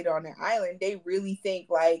isolated on their island, they really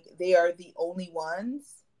think like they are the only ones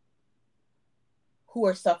who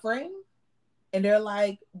are suffering, and they're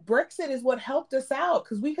like, Brexit is what helped us out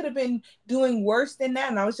because we could have been doing worse than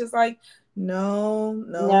that. And I was just like, no,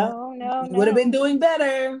 no, no, no, you would have been no. doing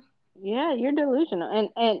better. Yeah, you're delusional.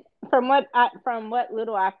 And from what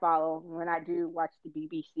little I follow when I do watch the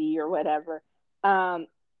BBC or whatever, um,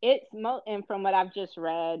 and from what I've just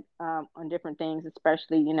read on different things,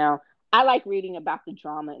 especially I like reading about the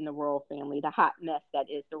drama in the royal family, the hot mess that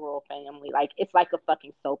is the royal family. Like, it's like a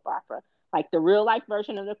fucking soap opera. Like, the real life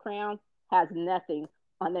version of The Crown has nothing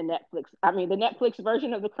on the Netflix. I mean, the Netflix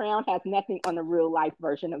version of The Crown has nothing on the real life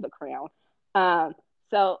version of The Crown. Um,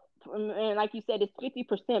 so, and like you said, it's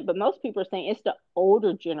 50%, but most people are saying it's the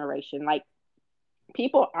older generation, like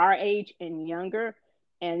people our age and younger.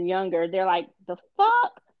 They're like, the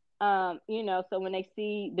fuck, So when they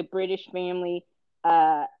see the British family,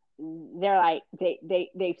 they're like,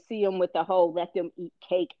 they see them with the whole let them eat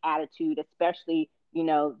cake attitude, especially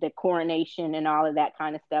the coronation and all of that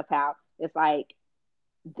kind of stuff. How it's like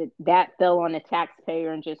that fell on the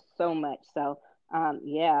taxpayer and just so much. So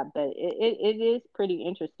yeah, but it is pretty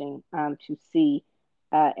interesting to see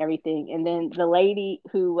everything. And then the lady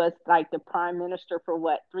who was like the prime minister for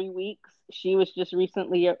what, 3 weeks, she was just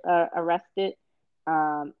recently arrested.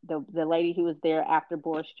 The lady who was there after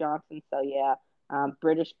Boris Johnson. So yeah,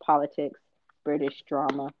 British politics, British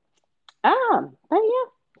drama. But yeah,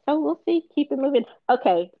 so we'll see. Keep it moving.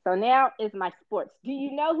 Okay, so now is my sports. Do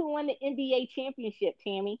you know who won the NBA championship,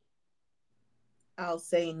 Tammy? I'll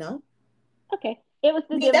say no. Okay, it was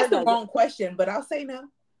I the mean, Denver that's the Nuggets. wrong question, but I'll say no.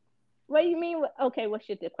 What do you mean? Okay, what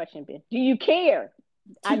should the question be? Do you care?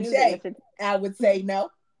 I knew the Touche. answer. I would say no.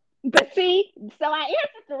 But see, so I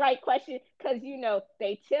answered the right question because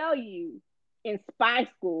they tell you in spy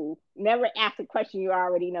school never ask a question you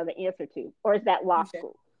already know the answer to, or is that law Touche.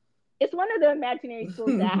 school? It's one of the imaginary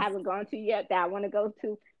schools that I haven't gone to yet that I want to go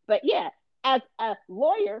to. But yeah, as a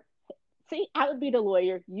lawyer, see, I would be the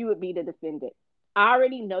lawyer, you would be the defendant. I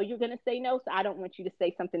already know you're going to say no, so I don't want you to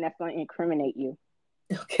say something that's going to incriminate you.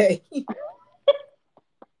 Okay.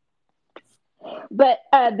 But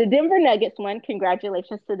the Denver Nuggets won.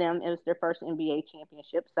 Congratulations to them. It was their first NBA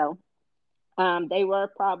championship. So they were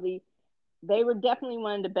definitely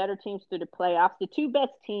one of the better teams through the playoffs. The two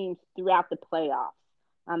best teams throughout the playoffs.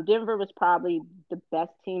 Denver was probably the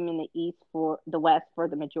best team in the East for the West for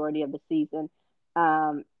the majority of the season.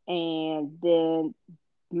 And then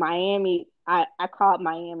Miami, I called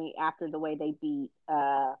Miami after the way they beat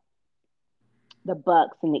the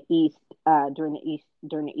Bucks in the East during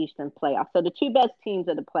the Eastern playoffs. So the two best teams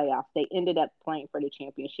of the playoffs, they ended up playing for the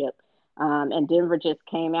championship. And Denver just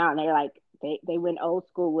came out and they're like they went old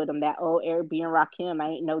school with them. That old Airbnb and Rakim,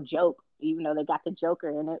 I ain't no joke. Even though they got the Joker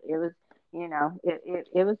in it, it was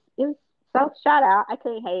it was so shout out. I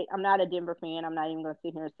couldn't hate. I'm not a Denver fan. I'm not even gonna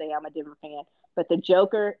sit here and say I'm a Denver fan. But the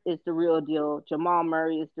Joker is the real deal. Jamal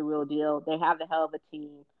Murray is the real deal. They have a hell of a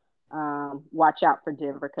team. Watch out for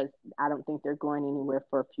Denver because I don't think they're going anywhere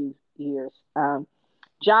for a few years.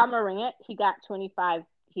 Ja Morant, he got 25.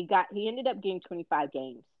 He ended up getting 25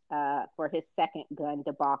 games for his second gun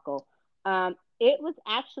debacle. It was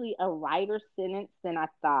actually a lighter sentence than I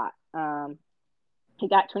thought. He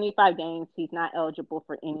got 25 games. He's not eligible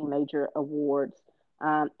for any major awards.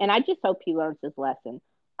 And I just hope he learns his lesson.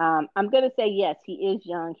 I'm going to say, yes, he is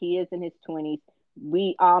young. He is in his 20s.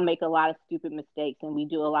 We all make a lot of stupid mistakes and we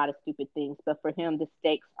do a lot of stupid things. But for him, the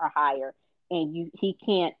stakes are higher. And he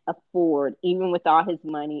can't afford, even with all his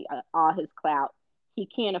money, all his clout, he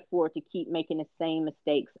can't afford to keep making the same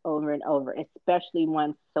mistakes over and over, especially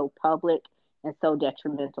ones so public and so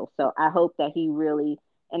detrimental. So I hope that he really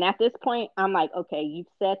and at this point, I'm like, okay, you've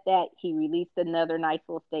said that. He released another nice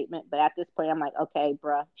little statement. But at this point, I'm like, okay,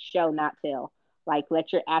 bruh, show, not tell. Like,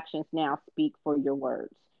 let your actions now speak for your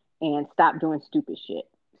words and stop doing stupid shit.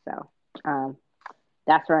 So um,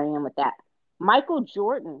 that's where I am with that. Michael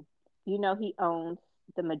Jordan, he owns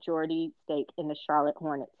the majority stake in the Charlotte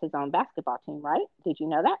Hornets, his own basketball team, right? Did you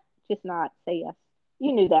know that? Just not say yes.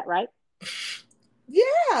 You knew that, right?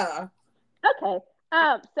 Yeah. Okay.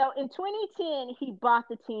 So in 2010, he bought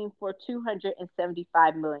the team for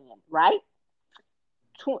 275 million, right?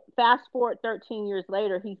 Fast forward 13 years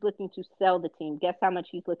later, he's looking to sell the team. Guess how much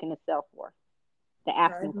he's looking to sell for? The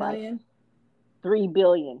asking Five price, million. 3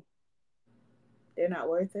 billion. They're not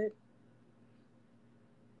worth it.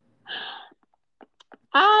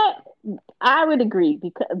 I I would agree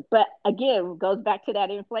because, but again, goes back to that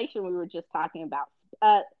inflation we were just talking about.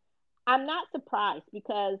 Uh, I'm not surprised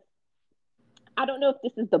because I don't know if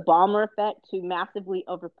this is the Balmer effect to massively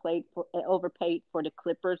overpaid for the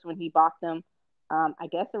Clippers when he bought them. I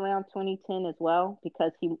guess around 2010 as well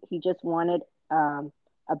because he just wanted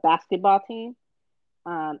a basketball team,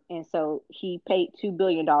 and so he paid $2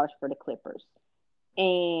 billion for the Clippers,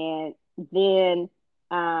 and then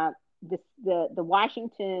the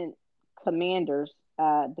Washington Commanders,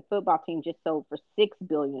 the football team, just sold for $6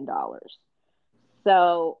 billion.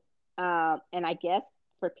 So, and I guess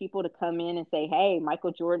for people to come in and say, "Hey,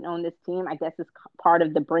 Michael Jordan on this team," I guess is part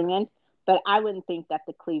of the bringing. But I wouldn't think that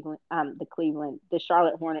the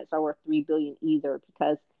Charlotte Hornets are worth 3 billion either,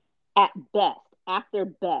 because at best, at their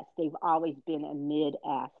best, they've always been a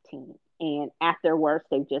mid-ass team, and at their worst,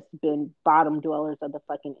 they've just been bottom dwellers of the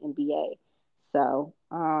fucking NBA. So,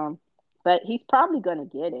 but he's probably gonna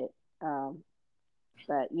get it.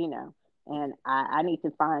 But and I need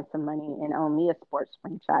to find some money and own me a sports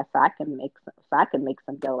franchise so I can make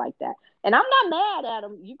some dough like that. And I'm not mad at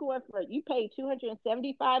him. You paid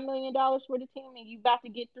 $275 million for the team and you about to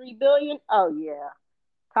get 3 billion. Oh yeah,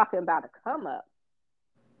 talking about a come up.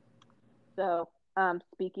 So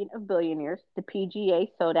speaking of billionaires, the PGA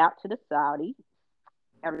sold out to the Saudis.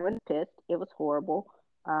 Everyone's pissed. It was horrible.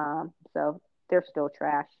 So they're still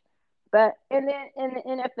trash. But and then in the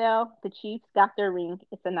NFL, the Chiefs got their ring.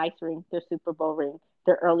 It's a nice ring, their Super Bowl ring.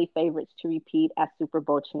 They're early favorites to repeat as Super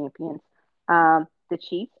Bowl champions. The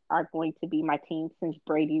Chiefs are going to be my team since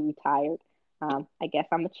Brady retired. I guess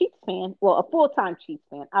I'm a Chiefs fan. Well, a full time Chiefs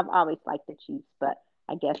fan. I've always liked the Chiefs, but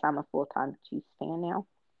I guess I'm a full time Chiefs fan now.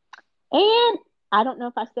 And I don't know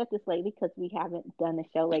if I said this lately because we haven't done the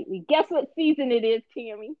show lately. Guess what season it is,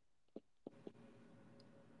 Tammy?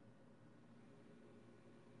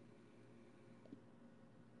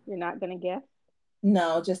 You're not gonna guess.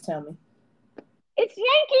 No, just tell me. It's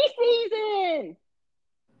Yankee season.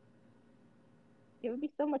 It would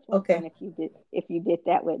be so much more fun Okay. if you did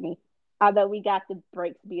that with me. Although we got the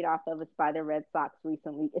brakes beat off of us by the Red Sox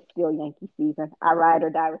recently, it's still Yankee season. I ride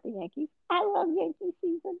or die with the Yankees. I love Yankee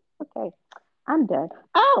season. Okay, I'm done.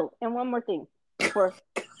 Oh, and one more thing for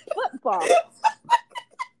football.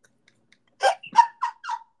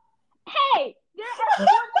 Hey, there are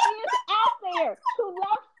sports fans out there who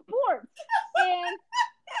love sports, and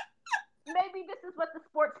maybe this is what the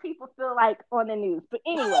sports people feel like on the news. But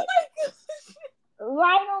Oh anyway, my gosh.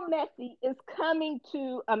 Lionel Messi is coming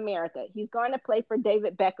to America. He's going to play for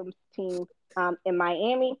David Beckham's team in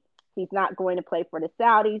Miami. He's not going to play for the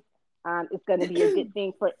Saudis. It's going to be a good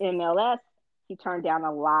thing for MLS. He turned down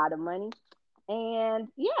a lot of money. And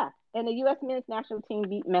yeah, and the U.S. men's national team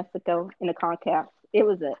beat Mexico in the CONCACAF. It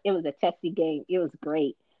was a testy game. It was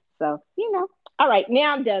great. So all right.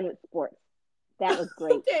 Now I'm done with sports. That was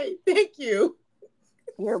great. Okay, thank you.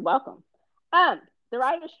 You're welcome. Um, the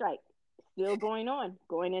writer's strike still going on,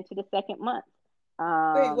 going into the second month. Wait,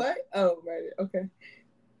 Um, what? Oh, right. Okay.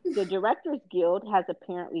 the Directors Guild has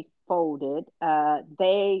apparently folded.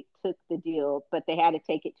 They took the deal, but they had to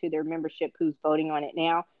take it to their membership, who's voting on it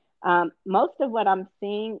now. Most of what I'm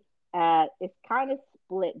seeing is kind of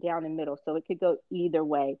split down the middle, so it could go either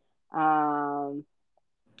way. Um,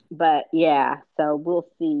 but yeah, so we'll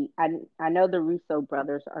see. I know the Russo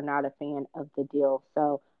brothers are not a fan of the deal.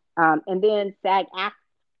 So and then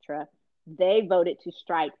SAG-AFTRA, they voted to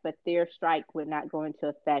strike, but their strike would not go into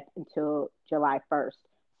effect until July 1st.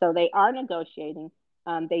 So they are negotiating.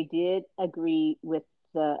 They did agree with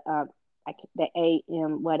the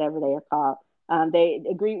AM, whatever they are called. They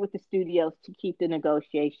agreed with the studios to keep the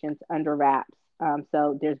negotiations under wraps.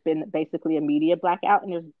 So there's been basically a media blackout,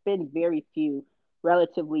 and there's been very few,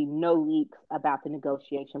 relatively no leaks about the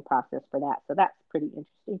negotiation process for that. So that's pretty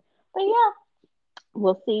interesting. But yeah,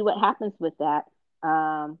 we'll see what happens with that.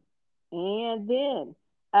 And then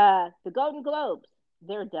the Golden Globes,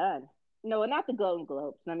 they're done. No, not the Golden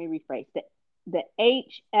Globes. Let me rephrase. The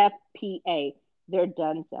HFPA, they're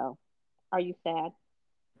done. So, are you sad?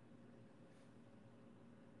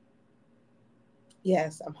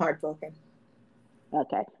 Yes, I'm heartbroken.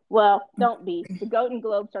 Okay. Well, don't be. The Golden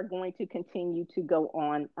Globes are going to continue to go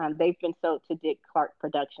on. They've been sold to Dick Clark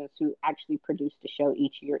Productions, who actually produced the show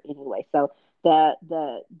each year anyway. So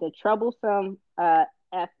the troublesome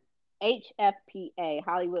F, HFPA,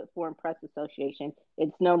 Hollywood Foreign Press Association,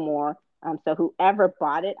 it's no more. So whoever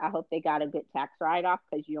bought it, I hope they got a good tax write off,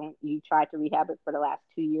 because you tried to rehab it for the last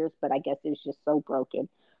 2 years, but I guess it's just so broken.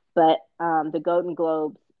 But the Golden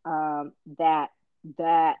Globes, that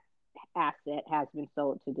asset has been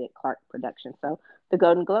sold to Dick Clark Productions. So the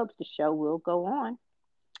Golden Globes, the show will go on.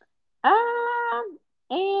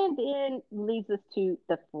 And then leads us to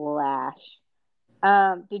the Flash.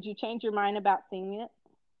 Did you change your mind about seeing it?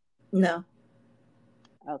 No.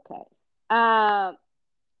 Okay. Um,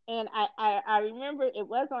 and I remember it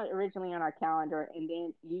was originally on our calendar, and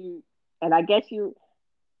then and I guess your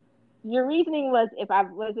reasoning was, if I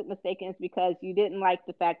wasn't mistaken, is because you didn't like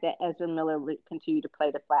the fact that Ezra Miller would continue to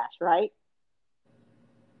play the Flash, right?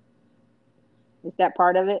 Is that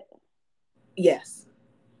part of it? Yes.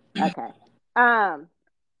 Okay. Um,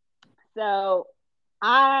 so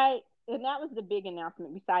I and that was the big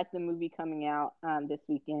announcement besides the movie coming out this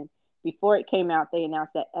weekend. Before it came out, they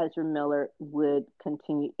announced that Ezra Miller would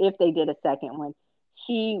continue, if they did a second one,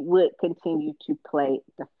 he would continue to play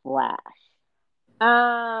the Flash.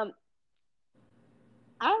 Um,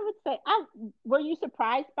 I would say, were you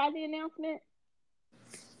surprised by the announcement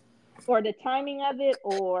or the timing of it,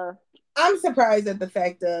 or I'm surprised at the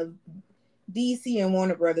fact of DC and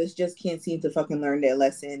Warner Brothers just can't seem to fucking learn their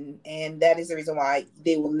lesson, and that is the reason why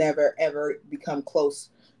they will never ever become close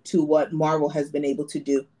to what Marvel has been able to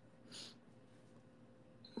do.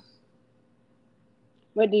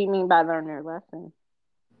 what do you mean by learn their lesson?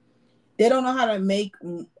 They don't know how to make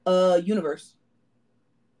a universe.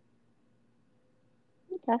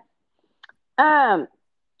 Okay. Um,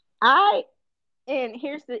 I and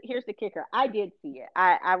here's the kicker. I did see it.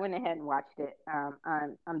 I went ahead and watched it.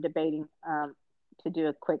 I'm debating to do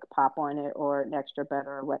a quick pop on it or an extra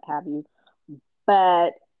better or what have you.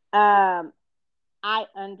 But I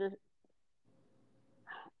under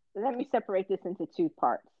let me separate this into two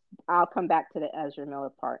parts. I'll come back to the Ezra Miller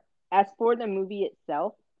part. As for the movie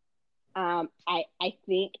itself, I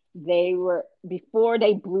think they were, before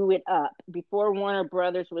they blew it up, before Warner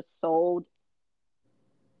Brothers was sold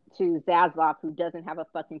to Zaslav, who doesn't have a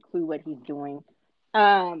fucking clue what he's doing.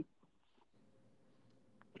 Um,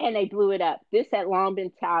 and they blew it up. This had long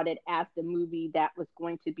been touted as the movie that was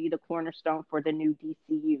going to be the cornerstone for the new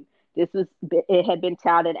DCU. It had been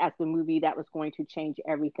touted as the movie that was going to change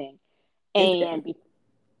everything. Is it? And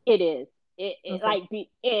it is. It Okay. like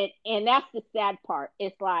and that's the sad part.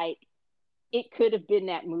 It's like it could have been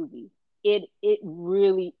that movie. It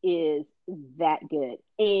really is that good.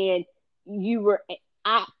 And you were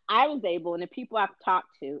I was able, and the people I've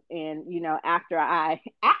talked to, and after I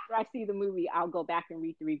see the movie, I'll go back and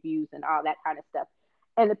read the reviews and all that kind of stuff.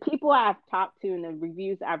 And the people I've talked to and the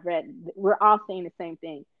reviews I've read, we're all saying the same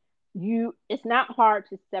thing. It's not hard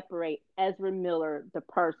to separate Ezra Miller, the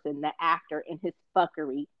person, the actor, and his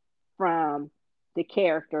fuckery from the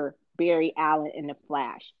character Barry Allen in the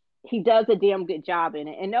Flash. He does a damn good job in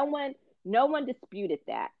it, and no one disputed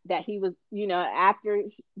that he was, after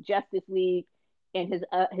Justice League and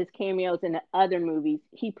his cameos in the other movies,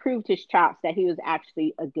 he proved his chops that he was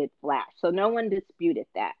actually a good Flash. So no one disputed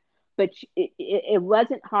that. But it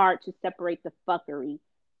wasn't hard to separate the fuckery,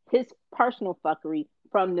 his personal fuckery,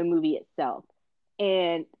 from the movie itself,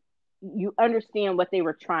 and you understand what they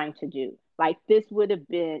were trying to do. Like this would have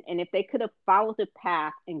been, and if they could have followed the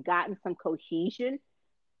path and gotten some cohesion,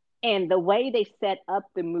 and the way they set up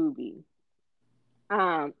the movie,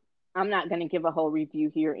 um, I'm not going to give a whole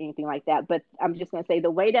review here or anything like that, but I'm just going to say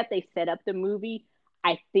the way that they set up the movie,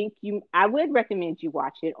 I would recommend you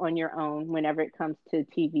watch it on your own whenever it comes to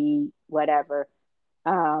TV, whatever.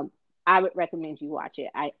 Um, I would recommend you watch it.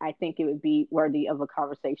 I think it would be worthy of a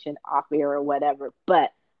conversation off air or whatever.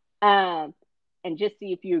 But um, and just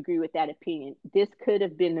see if you agree with that opinion. This could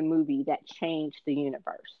have been the movie that changed the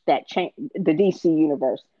universe, that changed the DC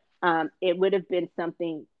universe. It would have been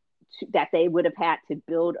something that they would have had to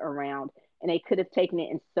build around, and they could have taken it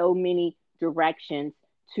in so many directions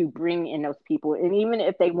to bring in those people. And even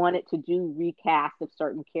if they wanted to do recast of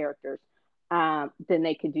certain characters, then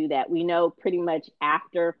they could do that. We know pretty much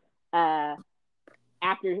uh,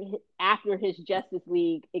 after after his Justice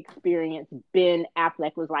League experience, Ben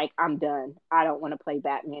Affleck was like, "I'm done. I don't want to play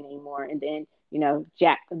Batman anymore." And then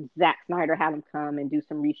Zack Snyder had him come and do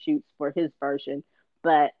some reshoots for his version,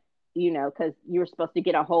 but because you were supposed to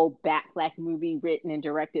get a whole Batfleck movie written and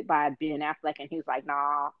directed by Ben Affleck, and he was like,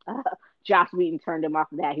 "Nah." Joss Whedon turned him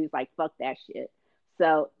off of that. He was like, "Fuck that shit."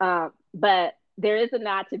 So, but there is a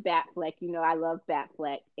nod to Batfleck. I love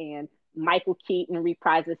Batfleck, and Michael Keaton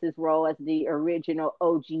reprises his role as the original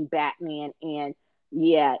OG Batman, and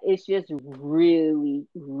yeah, it's just really,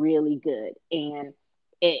 really good, and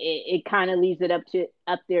it kind of leaves it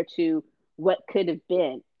up there to what could have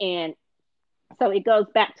been, and so it goes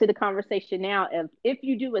back to the conversation now of if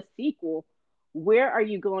you do a sequel, where are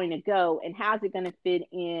you going to go, and how's it going to fit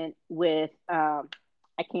in with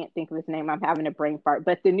I can't think of his name. I'm having a brain fart,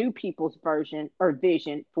 but the new people's version or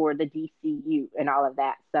vision for the DCU and all of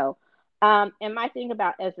that. So, and my thing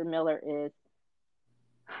about Ezra Miller is,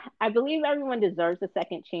 I believe everyone deserves a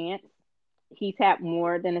second chance. He's had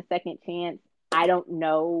more than a second chance. I don't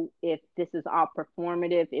know if this is all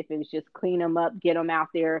performative, if it was just clean him up, get him out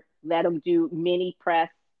there, let him do mini press.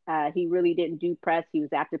 He really didn't do press. He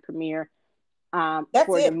was at the premiere That's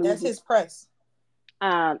for the it. That's movie. his press.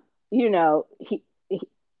 He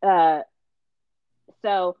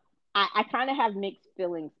so I kind of have mixed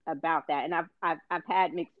feelings about that, and I've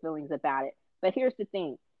had mixed feelings about it. But here's the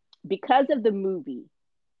thing: because of the movie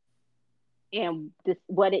and this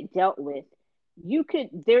what it dealt with,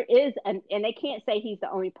 there is and they can't say he's the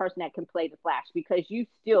only person that can play the Flash, because you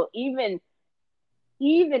still, even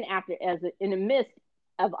after, as in the midst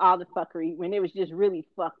of all the fuckery, when it was just really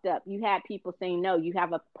fucked up, you had people saying, no, you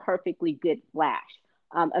have a perfectly good Flash,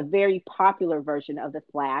 a very popular version of the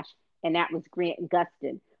Flash, and that was Grant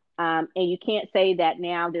Gustin. And you can't say that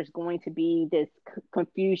now there's going to be this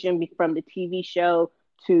confusion from the TV show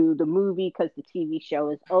to the movie because the TV show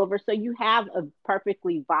is over. So you have a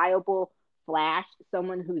perfectly viable Flash,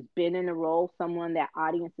 someone who's been in the role, someone that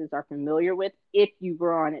audiences are familiar with, if you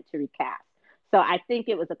were on it to recast. So I think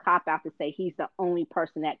it was a cop out to say he's the only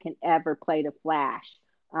person that can ever play the Flash.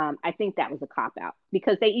 I think that was a cop out,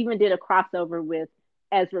 because they even did a crossover with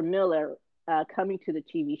Ezra Miller coming to the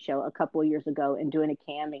TV show a couple of years ago and doing a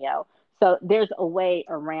cameo. So there's a way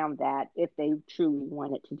around that if they truly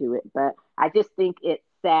wanted to do it. But I just think it's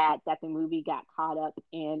sad that the movie got caught up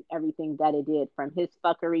in everything that it did, from his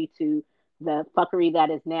fuckery to the fuckery that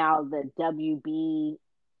is now the WB,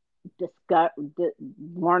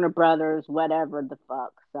 Warner Brothers, whatever the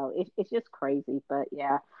fuck. So it's just crazy. But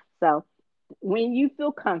yeah, so when you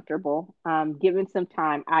feel comfortable, given some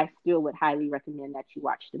time, I still would highly recommend that you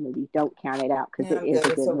watch the movie. Don't count it out, because Yeah, it I'm is good. a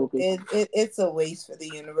It's good movie. it's a waste for the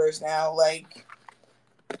universe now. Like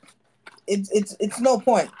it's no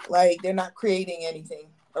point. Like they're not creating anything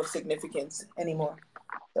of significance anymore.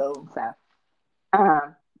 So So,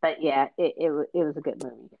 um, but yeah, it was a good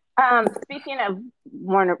movie. Speaking of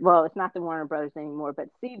Warner, well, it's not the Warner Brothers anymore, but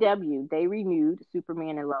CW, they renewed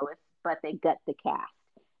Superman and Lois, but they gut the cast.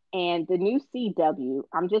 And the new CW,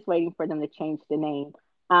 I'm just waiting for them to change the name.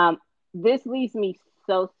 Um, this leaves me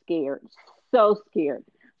so scared.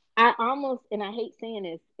 I almost, and I hate saying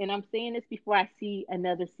this, and I'm saying this before I see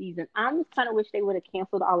another season. I just kind of wish they would have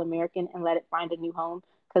canceled All American and let it find a new home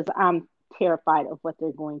because I'm terrified of what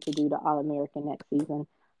they're going to do to All American next season.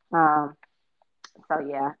 Um, so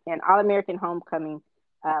yeah, and All American Homecoming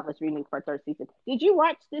was renewed for a third season. Did you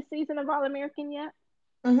watch this season of All American yet?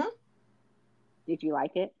 Mhm. Did you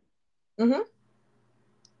like it? Mhm.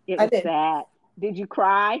 It I was did. sad. Did you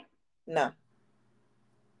cry? No.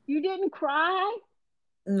 You didn't cry?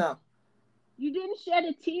 No. You didn't shed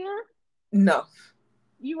a tear? No.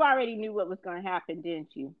 You already knew what was going to happen, didn't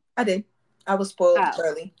you? I did. I was spoiled Oh,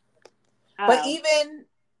 early. But oh. even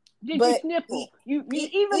Did you but sniffle? e- You even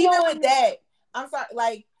even with knowing that, I'm sorry.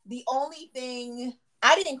 Like the only thing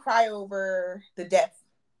I didn't cry over the death.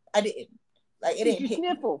 I didn't. Like it did didn't you hit me.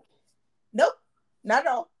 sniffle? Nope. Not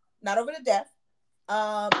at all. Not over the death.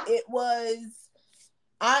 It was.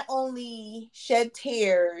 I only shed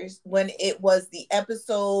tears when it was the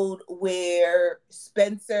episode where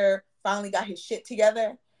Spencer finally got his shit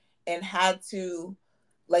together and had to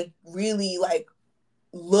like really like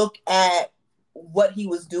look at what he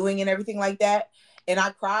was doing and everything like that. And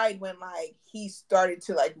I cried when like he started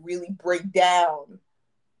to like really break down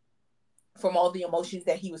from all the emotions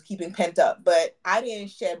that he was keeping pent up. But I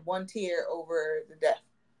didn't shed one tear over the death.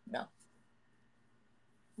 No.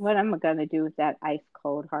 What am I gonna do with that ice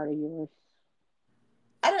cold heart of yours?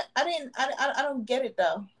 I don't get it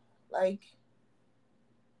though. Like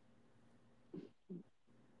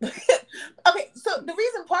okay, so the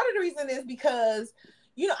reason part of the reason is because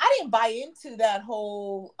I didn't buy into that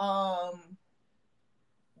whole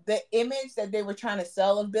the image that they were trying to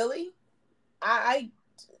sell of Billy. I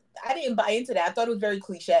didn't buy into that. I thought it was very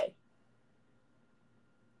cliche.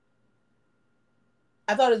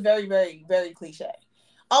 I thought it was very, very, very cliche.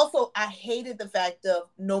 Also, I hated the fact of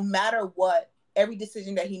no matter what, every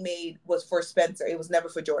decision that he made was for Spencer. It was never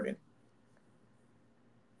for Jordan.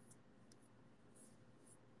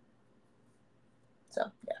 So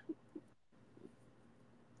yeah,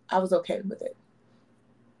 I was okay with it.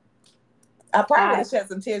 I probably would I have shed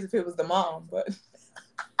some tears if it was the mom, but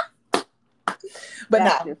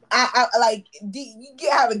that's no, just I like you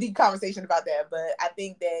can have a deep conversation about that. But I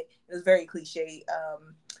think that it was very cliche.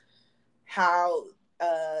 How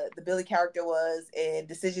the Billy character was and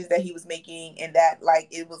decisions that he was making, and that like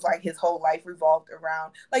it was like his whole life revolved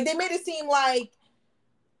around. Like they made it seem like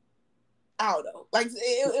I don't know, like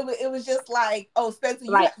it was just like, oh Spencer,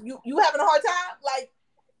 like you having a hard time, like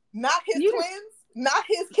not his you twins, not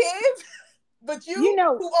his kids, but you you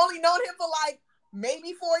know who only known him for like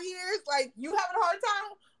maybe 4 years, like you having a hard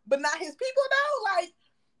time, but not his people though, like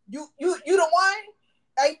you the one.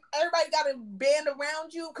 Like everybody got a band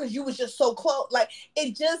around you because you was just so close. Like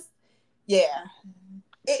it just, yeah,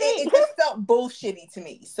 see it just felt bullshitty to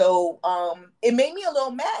me. So it made me a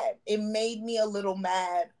little mad. It made me a little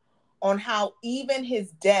mad on how even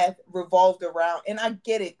his death revolved around. And I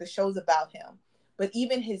get it, the show's about him, but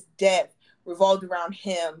even his death revolved around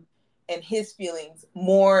him and his feelings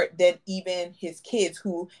more than even his kids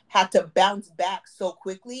who had to bounce back so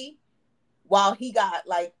quickly while he got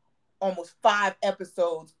like almost 5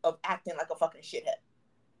 episodes of acting like a fucking shithead.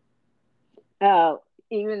 uh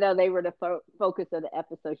even though they were the focus of the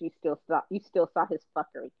episode, you still saw his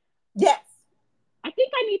fuckery. Yes. I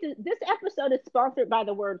think I need to. This episode is sponsored by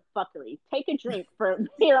the word fuckery. Take a drink from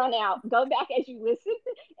here on out. Go back as you listen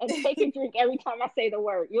and take a drink every time I say the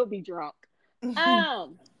word. You'll be drunk.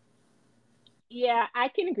 Um, yeah, I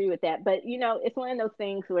can agree with that. But it's one of those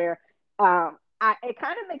things where it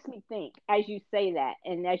kind of makes me think as you say that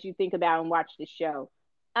and as you think about and watch the show.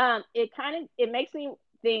 It makes me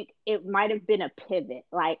think it might have been a pivot.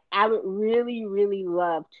 Like I would really, really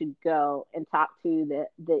love to go and talk to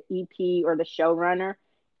the EP or the showrunner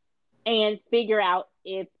and figure out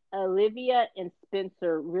if Olivia and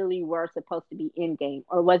Spencer really were supposed to be in game,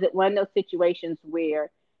 or was it one of those situations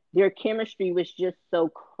where their chemistry was just so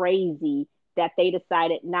crazy that they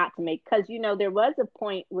decided not to make? Because there was a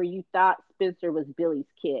point where you thought Spencer was Billy's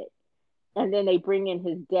kid, and then they bring in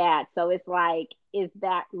his dad. So it's like, is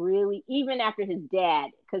that really even after his dad?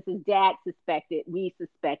 Because his dad suspected, we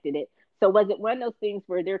suspected it. So was it one of those things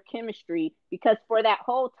where their chemistry, because for that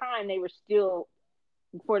whole time they were still,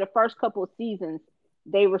 for the first couple of seasons,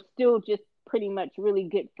 they were still just pretty much really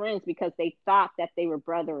good friends because they thought that they were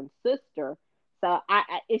brother and sister. So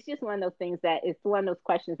it's just one of those things that it's one of those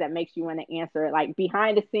questions that makes you want to answer it. Like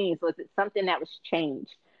behind the scenes, was it something that was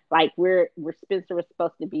changed? Like we're Spencer was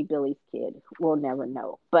supposed to be Billy's kid. We'll never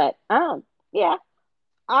know. But yeah.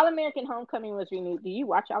 All American Homecoming was renewed. Do you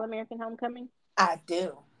watch All American Homecoming? I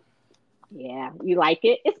do. Yeah, you like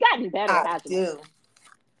it? It's gotten better, I hasn't it? do.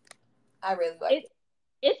 I really like It it.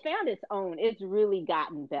 it's found its own. It's really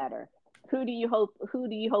gotten better. Who do you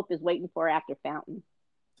hope is waiting for after Fountain?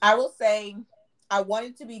 I will say I want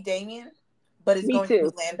it to be Damien, but it's Me going to be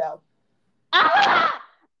too. Lando. Ah!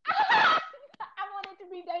 Ah! I wanted to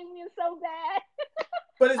be Damien so bad.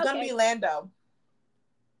 But it's going to be Okay. Lando.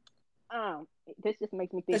 Um, this just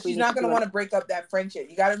makes me think Because we she's need not to going to do an. want to break up that friendship.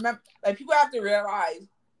 You got to remember, like, people have to realize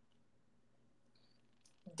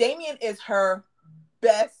Damien is her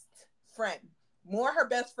best friend. More her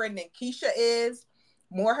best friend than Keisha is.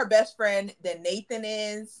 More her best friend than Nathan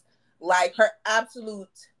is. Like, her absolute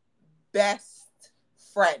best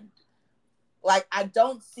friend. Like, I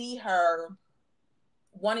don't see her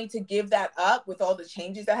wanting to give that up with all the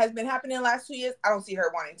changes that has been happening in the last 2 years. I don't see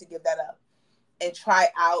her wanting to give that up and try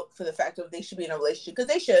out for the fact of they should be in a relationship,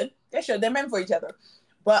 because they're meant for each other.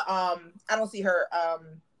 But I don't see her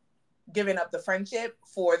giving up the friendship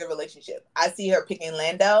for the relationship. I see her picking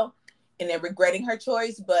Lando and then regretting her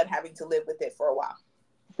choice, but having to live with it for a while.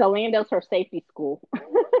 So Lando's her safety school.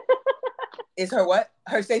 Is her what?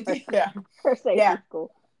 Her her, safety? Yeah. her Yeah. safety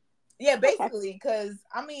school. Yeah, Okay. basically, because,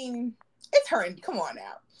 I mean, it's her and, come on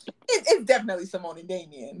now. It's definitely Simone and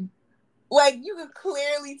Damien. Like, you can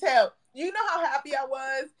clearly tell. You know how happy I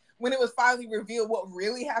was when it was finally revealed what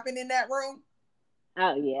really happened in that room?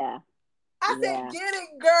 Oh yeah. I said, Yeah. get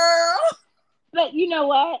it, girl. But you know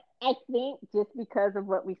what? I think just because of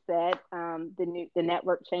what we said, the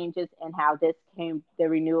network changes and how the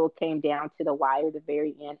renewal came down to the wire, the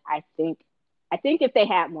very end. I think if they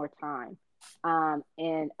had more time,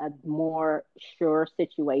 and a more sure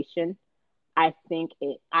situation, I think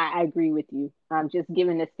I agree with you. Just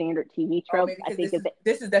given the standard TV Oh, tropes, maybe I because think this if is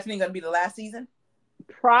this is definitely going to be the last season.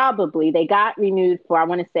 probably they got renewed for I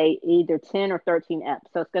want to say either 10 or 13 eps,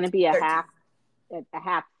 so it's going to be a 13.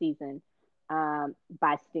 half season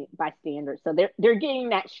by standard. So they're getting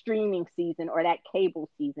that streaming season or that cable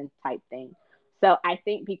season type thing. So I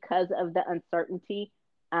think because of the uncertainty,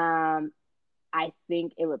 I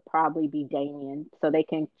think it would probably be Damien. So they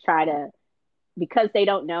can try to, because they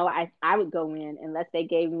don't know. I would go in unless they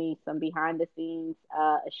gave me some behind the scenes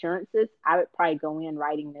assurances. I would probably go in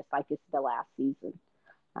writing this like it's the last season.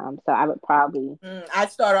 So I would probably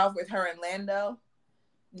I'd start off with her and Lando,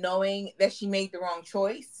 knowing that she made the wrong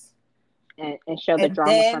choice. and show the And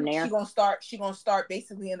drama from then she there. gonna start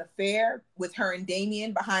basically an affair with her and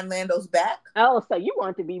Damien behind Lando's back. Oh, so you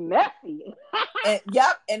want to be messy? And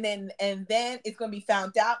yep, and then it's gonna be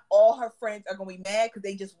found out. All her friends are gonna be mad because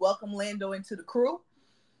they just welcome Lando into the crew.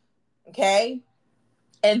 Okay.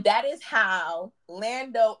 And that is how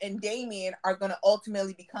Lando and Damien are gonna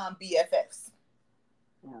ultimately become BFFs.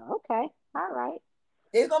 Oh, okay, all right.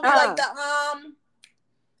 It's gonna be like Uh, the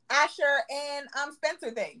Asher and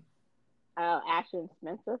Spencer thing. oh, Ashton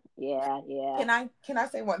Spencer. Yeah, yeah, Can I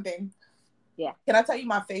say one thing? yeah, Can I tell you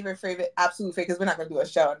my favorite, absolute favorite? Because we're not gonna do a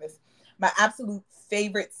show on this. My absolute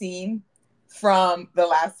favorite scene from the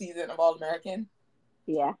last season of All American,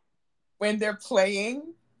 yeah. when they're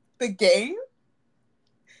playing the game,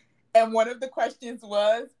 and one of the questions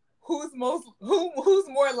was, who's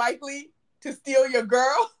more likely to steal your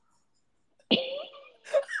girl?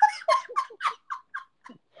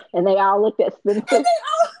 And they all looked at And Spencer. they all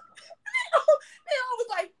was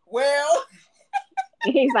like, well,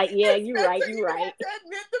 He's like, "Yeah, and you right, Spencer you even right." had to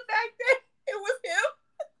admit the fact that it was him.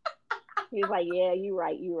 He's like, "Yeah, you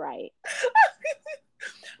right, you right."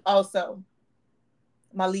 Also,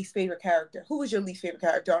 my least favorite character. Who was your least favorite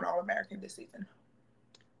character on All American this season?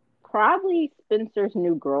 Probably Spencer's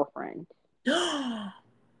new girlfriend. Nah,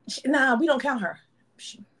 we don't count her.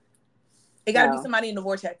 It got to be Oh, somebody in the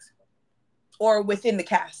vortex or within the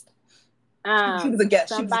cast. She was a guest.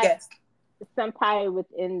 She was a somebody, guest somebody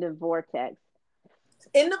within the vortex.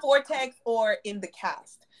 in the vortex or in the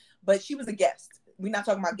cast, but she was a guest. We're not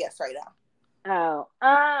talking about guests right now.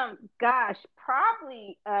 Oh, gosh,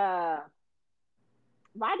 probably. Why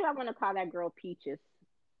do I want to call that girl Peaches?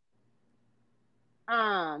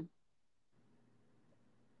 Um,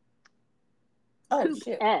 Oh Coop's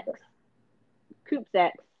shit! ex. Coop's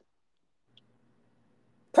ex.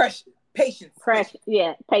 Precious, patience, patience.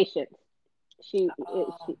 Yeah, patience. She, Uh,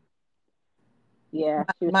 she, yeah,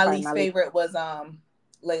 she was my probably least my least. favorite was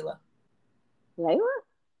Layla. Layla?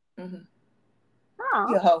 Mm-hmm. She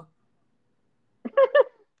Oh. a hoe.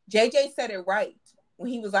 JJ said it right when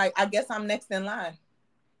he was like, "I guess I'm next in line."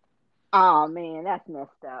 Oh man, that's messed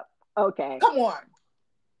up. Okay. Come on.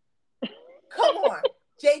 Come on.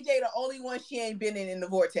 JJ the only one she ain't been in the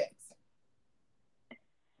vortex.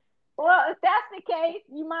 Well, if that's the case,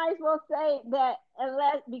 you might as well say that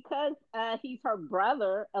because he's her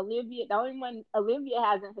brother, Olivia. The only one Olivia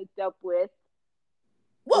hasn't hooked up with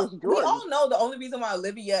is Jordan. We all know the only reason why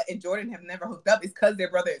Olivia and Jordan have never hooked up is because they're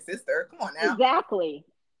brother and sister. Come on now. Exactly.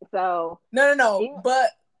 So no. But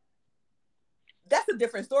that's a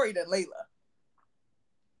different story than Layla.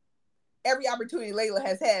 Every opportunity Layla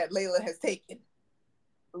has had, Layla has taken.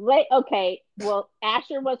 Okay, well,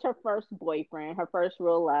 Asher was her first boyfriend, her first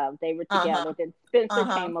real love. They were together. Then Spencer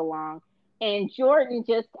came along, and Jordan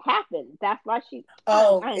just happened. That's why she.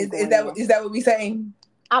 Oh, is that what we saying?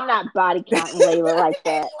 I'm not body counting Layla like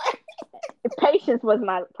that. Patience was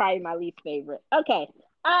probably my least favorite. Okay,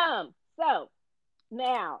 so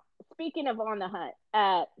now speaking of on the hunt,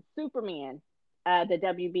 Superman. The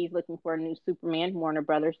WB is looking for a new Superman. Warner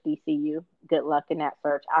Brothers, DCU. Good luck in that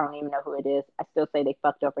search. I don't even know who it is. I still say they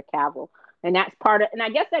fucked over Cavill, and that's part of. And I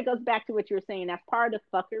guess that goes back to what you were saying. That's part of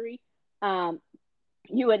the fuckery.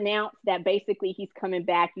 You announce that basically he's coming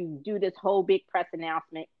back. You do this whole big press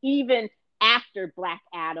announcement, even after Black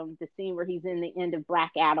Adam, the scene where he's in the end of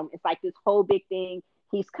Black Adam. It's like this whole big thing.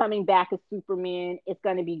 He's coming back as Superman. It's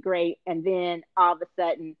going to be great, and then all of a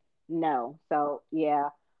sudden, no. So yeah.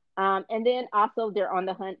 And then also they're on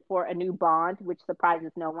the hunt for a new Bond, which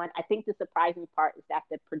surprises no one. I think the surprising part is that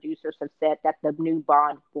the producers have said that the new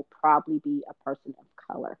Bond will probably be a person of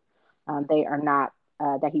color. They are not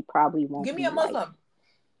that he probably won't. Give me a Muslim. White.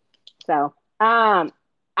 So I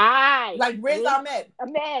like Riz Ahmed.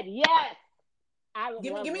 Ahmed, yes. I would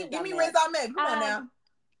give me Riz Riz Ahmed. Come on now.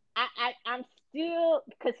 I'm still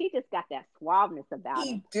because he just got that suaveness about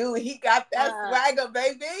him. He got that swagger,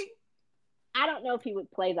 baby. I don't know if he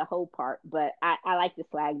would play the whole part, but I like the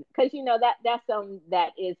swag because that's something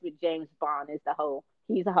that is with James Bond is the whole.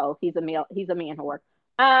 He's a hoe. He's a man whore.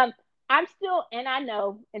 I'm still, and I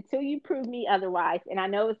know until you prove me otherwise, and I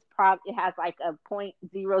know it has like a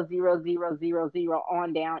 0.00000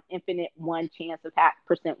 on down, infinite one chance of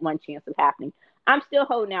happening. I'm still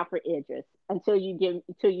holding out for Idris until you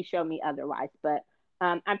show me otherwise. But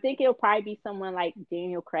I'm thinking it'll probably be someone like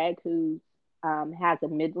Daniel Craig who has a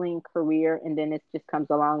middling career, and then it just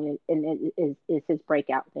comes along and it is his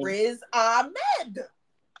breakout thing. Riz Ahmed.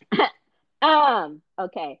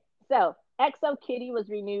 Okay, so XO Kitty was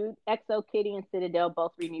renewed. XO Kitty and Citadel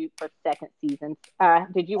both renewed for second seasons.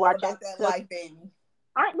 Did you watch that life, baby?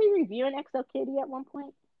 Aren't we reviewing XO Kitty at one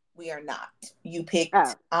point? We are not. You picked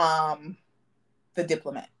The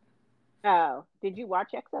Diplomat. Oh, did you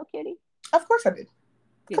watch XO Kitty? Of course I did.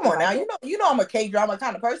 Come on now, you know I'm a K-drama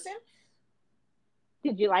kind of person.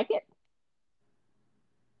 Did you like it?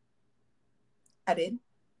 I did.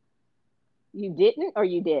 You didn't, or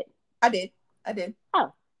you did? I did.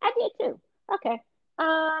 Oh, I did too. Okay.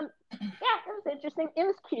 Yeah, it was interesting. It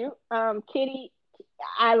was cute. Kitty,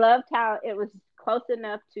 I loved how it was close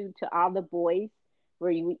enough to all the boys,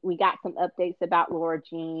 where we got some updates about Laura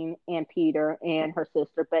Jean and Peter and her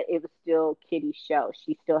sister, but it was still Kitty's show.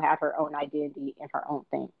 She still had her own identity and her own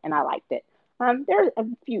thing, and I liked it. There are a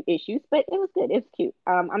few issues, but it was good. It was cute.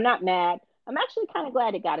 I'm not mad. I'm actually kind of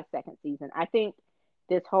glad it got a second season. I think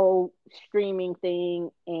this whole streaming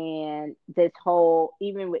thing and this whole,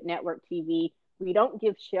 even with network TV, we don't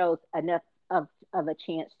give shows enough of a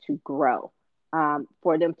chance to grow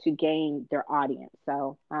for them to gain their audience.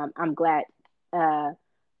 So I'm glad that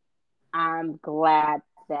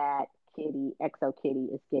XO Kitty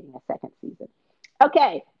is getting a second season.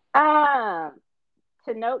 Okay.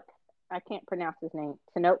 Tanoke, I can't pronounce his name.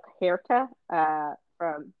 Tanoke Herta,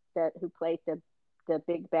 who played the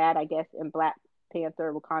big bad, I guess, in Black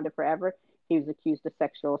Panther Wakanda Forever. He was accused of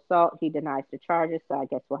sexual assault. He denies the charges, so I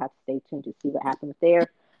guess we'll have to stay tuned to see what happens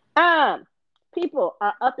there. People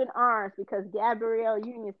are up in arms because Gabrielle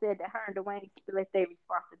Union said that her and Dwayne split their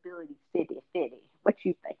responsibilities 50-50. What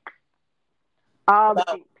you think?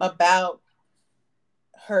 About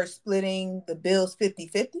her splitting the bills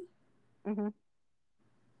 50-50? Mm-hmm.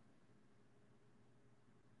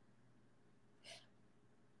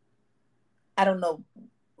 I don't know.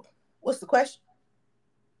 What's the question?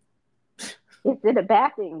 Is it a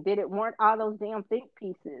bad thing? Did it warrant all those damn think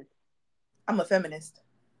pieces? I'm a feminist.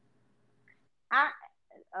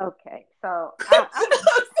 Okay, so I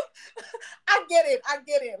get it.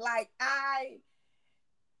 Like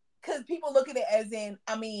because people look at it as in,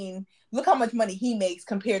 I mean, look how much money he makes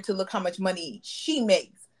compared to look how much money she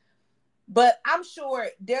makes. But I'm sure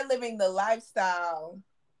they're living the lifestyle.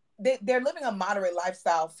 They're living a moderate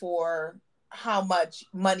lifestyle for how much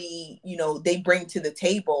money, they bring to the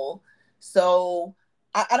table. So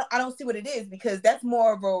I don't see what it is, because that's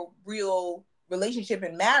more of a real relationship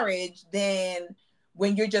and marriage than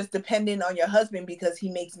when you're just dependent on your husband because he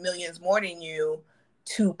makes millions more than you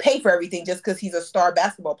to pay for everything just because he's a star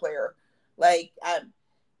basketball player. Like,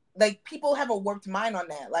 like people have a warped mind on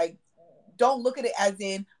that. Like, don't look at it as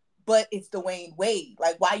in, but it's Dwayne Wade.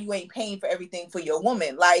 Like, why you ain't paying for everything for your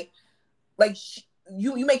woman? Like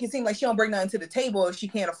you make it seem like she don't bring nothing to the table if she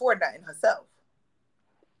can't afford nothing herself.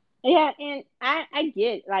 Yeah, and I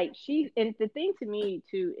get like she, and the thing to me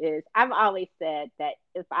too is I've always said that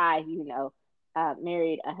if I,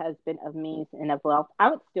 married a husband of means and of wealth,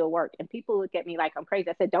 I would still work. And people look at me like I'm crazy.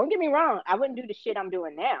 I said, don't get me wrong, I wouldn't do the shit I'm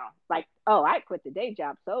doing now. Like, oh, I quit the day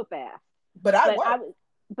job so fast. But I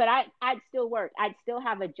But work. I'd still work. I'd still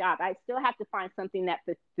have a job. I'd still have to find something that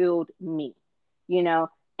fulfilled me, you know,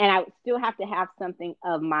 and I would still have to have something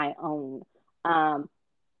of my own. Um,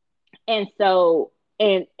 and so,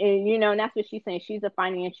 and that's what she's saying. She's a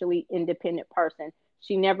financially independent person.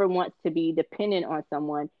 She never wants to be dependent on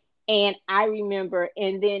someone. And I remember,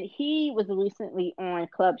 and then he was recently on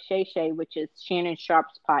Club Shay Shay, which is Shannon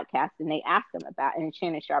Sharp's podcast, and they asked him about it, and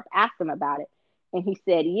Shannon Sharp asked him about it. And he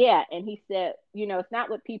said, yeah. And he said, it's not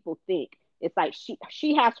what people think. It's like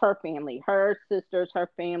she has her family, her sisters, her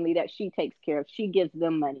family that she takes care of. She gives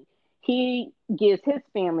them money. He gives his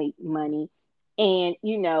family money, and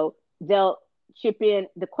they'll chip in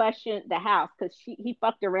the house, because he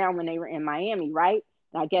fucked around when they were in Miami, right?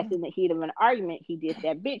 And I guess in the heat of an argument, he did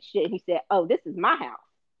that bitch shit. He said, "Oh, this is my house."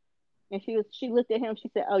 And she looked at him. She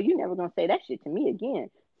said, "Oh, you never gonna say that shit to me again."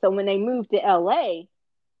 So when they moved to LA,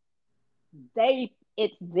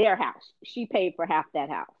 it's their house. She paid for half that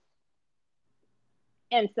house.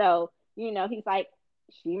 And so, he's like,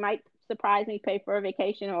 she might surprise me, pay for a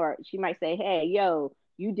vacation, or she might say, "Hey, yo,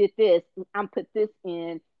 you did this. I'm put this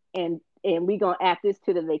in, and we gonna add this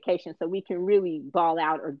to the vacation so we can really ball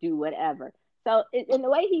out or do whatever." So, in the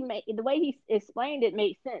way he explained it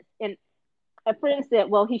made sense. And a friend said,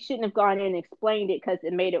 "Well, he shouldn't have gone in and explained it because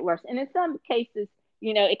it made it worse." And in some cases,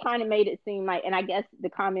 it kind of made it seem like. And I guess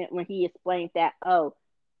the comment when he explained that, "Oh,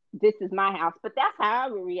 this is my house," but that's how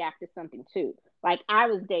I would react to something too. Like, I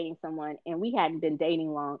was dating someone and we hadn't been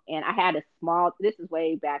dating long, and I had a small. This is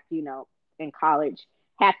way back, in college.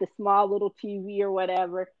 Had the small little TV or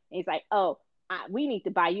whatever, and he's like, "Oh, we need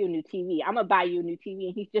to buy you a new TV. I'm gonna buy you a new TV."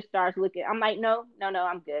 And he just starts looking. I'm like, "No, no, no,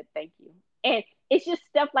 I'm good, thank you." And it's just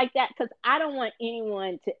stuff like that, because I don't want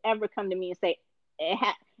anyone to ever come to me and say,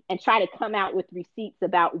 and try to come out with receipts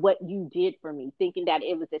about what you did for me, thinking that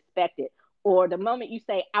it was expected. Or the moment you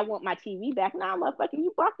say, "I want my TV back," nah, motherfucker,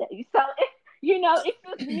 you bought that. So, it's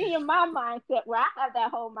just me and my mindset, where I have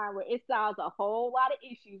that whole mind where it solves a whole lot of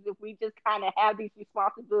issues if we just kind of have these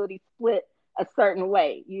responsibilities split a certain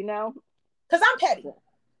way. Because I'm petty.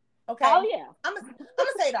 Okay? Oh, yeah. I'm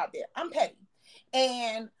gonna say it out there. I'm petty.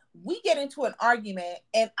 And we get into an argument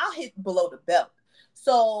and I'll hit below the belt.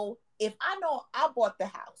 So if I know I bought the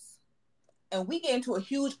house and we get into a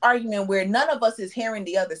huge argument where none of us is hearing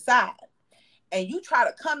the other side, and you try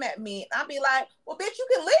to come at me, and I'll be like, "Well, bitch, you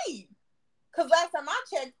can leave. Because last time I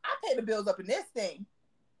checked, I paid the bills up in this thing."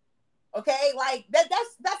 Okay, like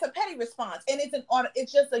that's a petty response, and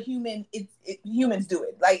it's just a human. Humans do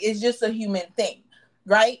it. Like, it's just a human thing,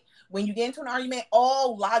 right? When you get into an argument,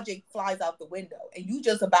 all logic flies out the window, and you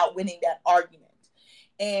just about winning that argument.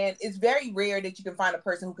 And it's very rare that you can find a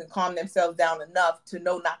person who can calm themselves down enough to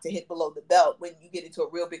know not to hit below the belt when you get into a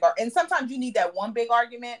real big argument. And sometimes you need that one big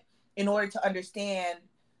argument in order to understand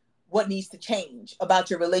what needs to change about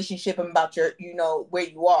your relationship and about your, where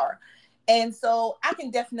you are. And so I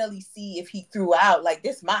can definitely see if he threw out, like,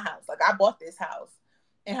 "This is my house. Like, I bought this house."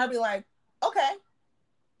 And he'll be like, "Okay."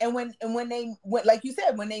 And when they went, like you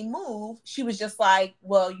said, when they moved, she was just like,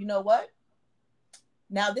 "Well, you know what?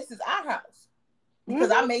 Now this is our house.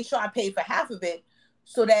 Because I made sure I paid for half of it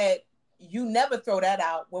so that you never throw that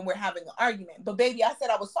out when we're having an argument. But baby, I said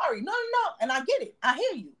I was sorry." No, no, no. And I get it. I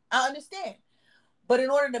hear you. I understand. But in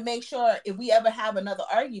order to make sure if we ever have another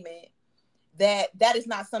argument, that is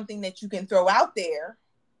not something that you can throw out there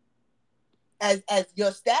as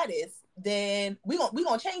your status, then we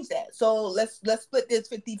gonna change that. So let's split this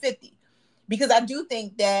 50-50. Because I do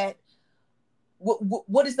think that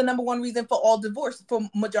what is the number one reason for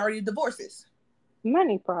majority of divorces?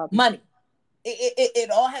 Money problem. Money.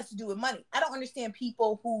 It all has to do with money. I don't understand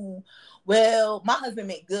people who, "Well, my husband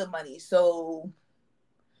made good money, so,"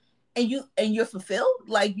 and you're fulfilled.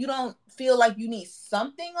 Like, you don't feel like you need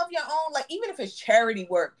something of your own. Like, even if it's charity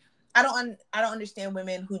work, I don't understand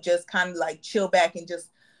women who just kind of like chill back and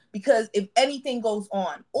just, because if anything goes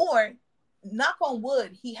on, or knock on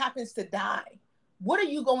wood, he happens to die, what are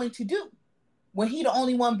you going to do when he the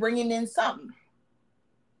only one bringing in something?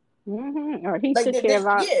 Or he Like took care of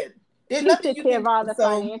all. yeah, there's He nothing took you care can of do. all the So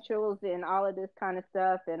financials and all of this kind of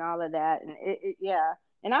stuff and all of that, and yeah.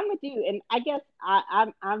 And I'm with you, and I guess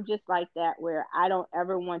I'm just like that, where I don't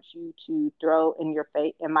ever want you to throw in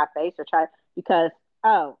my face or try, because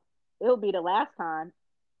oh, it'll be the last time.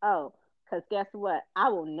 Oh, because guess what? I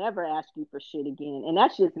will never ask you for shit again, and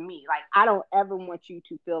that's just me. Like, I don't ever want you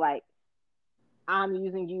to feel like I'm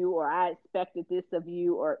using you, or I expected this of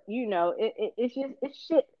you, or it's just it's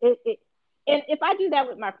shit. And if I do that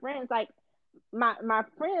with my friends, like my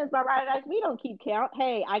friends, my ride guys, we don't keep count.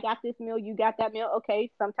 Hey, I got this meal, you got that meal. Okay,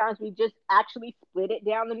 sometimes we just actually split it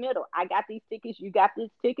down the middle. I got these tickets, you got these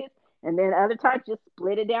tickets, and then other times just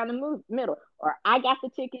split it down the middle. Or I got the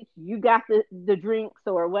tickets, you got the drinks,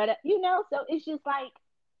 or whatever. So it's just like,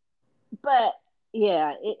 but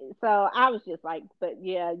yeah, so I was just like, but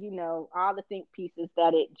yeah, all the think pieces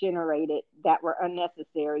that it generated that were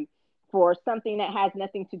unnecessary for something that has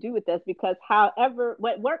nothing to do with us. Because however,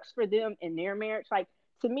 what works for them in their marriage, like,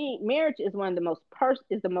 to me, marriage is one of the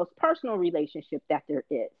is the most personal relationship that there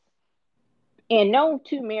is, and no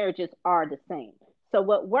two marriages are the same. So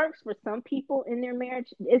what works for some people in their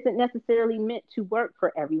marriage isn't necessarily meant to work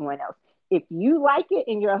for everyone else. If you like it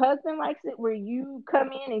and your husband likes it, where you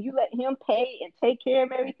come in and you let him pay and take care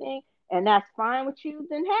of everything, and that's fine with you,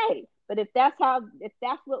 then hey. But if that's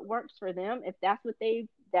what works for them, if that's what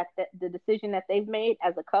that the decision that they've made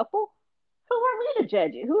as a couple, who are we to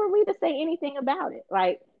judge it? Who are we to say anything about it?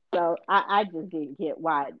 Like, so I just didn't get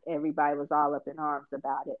why everybody was all up in arms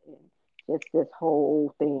about it, and just this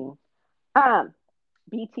whole thing. Um,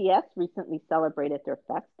 BTS recently celebrated their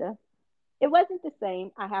festa. It wasn't the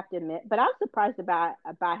same, I have to admit, but I was surprised about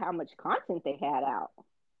how much content they had out.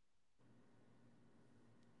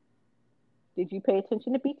 Did you pay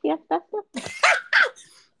attention to BTS festa?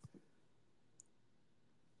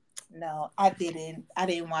 no, I didn't. I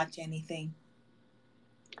didn't watch anything.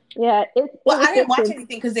 Yeah, it Well, was I didn't just watch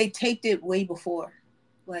anything because they taped it way before.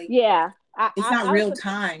 Like, yeah. it's not I was real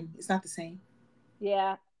time. It's not the same.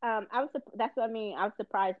 Yeah, that's what I mean. I was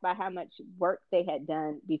surprised by how much work they had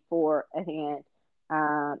done beforehand.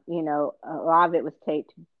 A lot of it was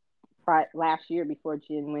taped last year before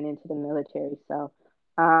Jin went into the military. So,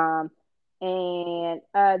 and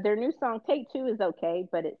their new song "Take Two" is okay,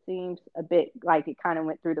 but it seems a bit like it kind of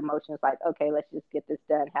went through the motions. Like, okay, let's just get this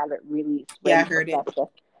done, have it released, Yeah, I ready for heard it. Festa.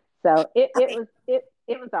 So I,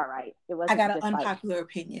 it was all right. It I got wasn't an just like unpopular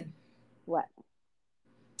opinion. what.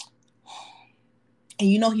 And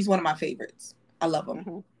he's one of my favorites. I love him.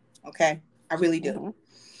 Mm-hmm. Okay? I really do.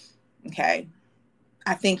 Mm-hmm. Okay?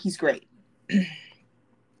 I think he's great.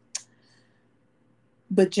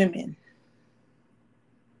 But Jimin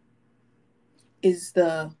is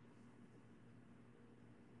the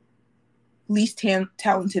least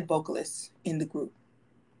talented vocalist in the group.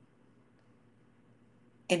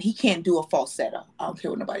 And he can't do a falsetto. I don't care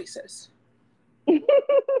what nobody says.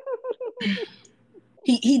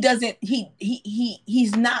 He doesn't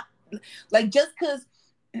he's not, like, just because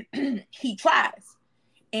he tries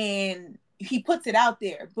and he puts it out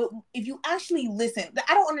there, but if you actually listen,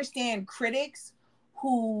 I don't understand critics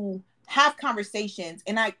who have conversations,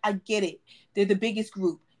 and I get it, they're the biggest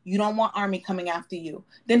group, you don't want Army coming after you,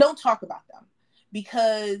 then don't talk about them,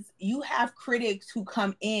 because you have critics who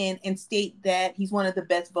come in and state that he's one of the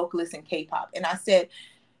best vocalists in K-pop, and I said,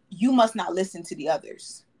 you must not listen to the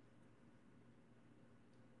others,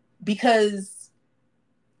 because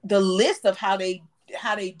the list of how they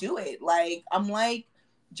do it, like, I'm like,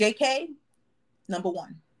 JK, number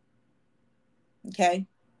one. Okay.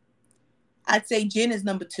 I'd say Jin is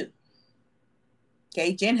number two.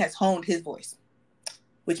 Okay. Jin has honed his voice,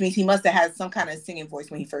 which means he must have had some kind of singing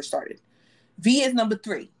voice when he first started. V is number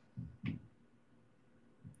three.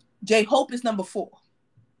 J Hope is number four.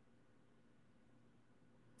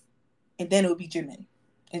 And then it would be Jimin.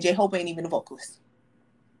 And J Hope ain't even a vocalist.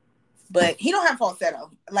 But he don't have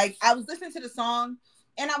falsetto. Like, I was listening to the song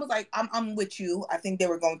and I was like, I'm with you. I think they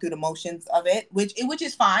were going through the motions of it, which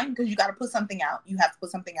is fine, because you got to put something out. You have to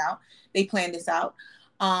put something out. They planned this out.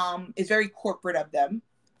 It's very corporate of them.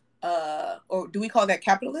 Or do we call that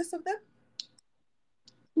capitalist of them?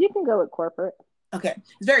 You can go with corporate. Okay.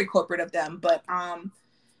 It's very corporate of them, but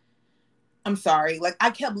I'm sorry. Like, I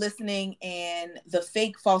kept listening and the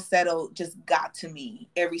fake falsetto just got to me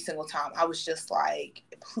every single time. I was just like,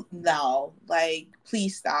 no, like,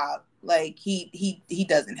 please stop. Like, he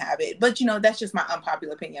doesn't have it. But that's just my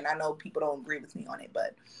unpopular opinion. I know people don't agree with me on it,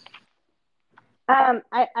 but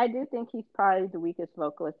I do think he's probably the weakest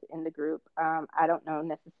vocalist in the group. I don't know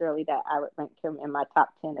necessarily that I would rank him in my top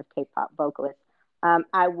 10 of K-pop vocalists.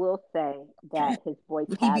 I will say that his voice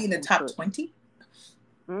would he has be in the top improved. 20?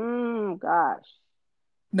 Gosh,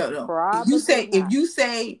 No. probably If not. you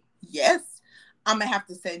say yes, I'm gonna have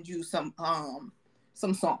to send you some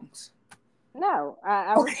songs. No,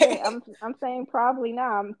 I was saying Okay. I'm saying probably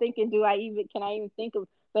not. I'm thinking, do I even can I even think of?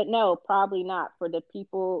 But no, probably not for the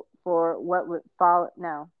people for what would follow.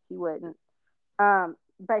 No, he wouldn't.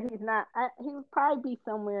 But he's not. He would probably be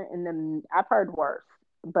somewhere in the. I've heard worse,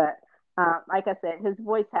 but like I said, his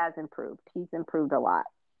voice has improved. He's improved a lot.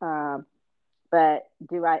 Um, but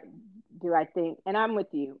do I think? And I'm with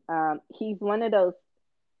you. He's one of those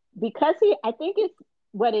because he. I think it's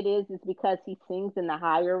what it is because he sings in the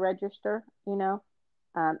higher register.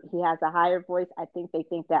 He has a higher voice. I think they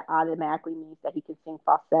think that automatically means that he can sing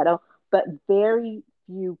falsetto, but very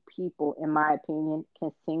few people, in my opinion,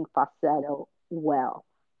 can sing falsetto well.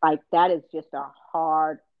 Like that is just a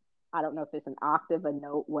hard. I don't know if it's an octave, a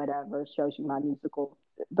note, whatever. It shows you my musical,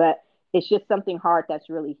 but it's just something hard that's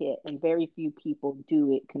really hit, and very few people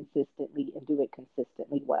do it consistently and do it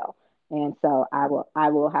consistently well. And so I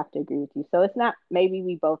will have to agree with you. So it's not maybe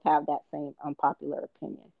we both have that same unpopular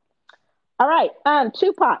opinion. All right.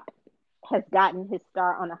 Tupac has gotten his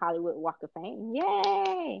start on the Hollywood Walk of Fame.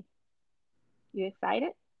 Yay! You excited?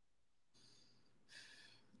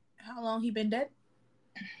 How long he been dead?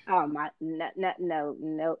 Oh my! No, no, no,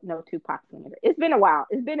 no, no Tupac slander. It's been a while.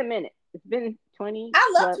 It's been a minute. It's been 20.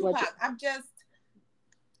 I love What was it? Tupac. I'm just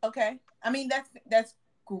okay. I mean, that's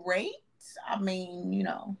great. I mean,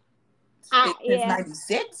 it's Yeah,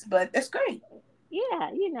 96, but that's great. yeah.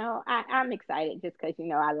 I'm excited just because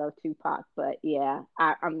I love Tupac. But yeah,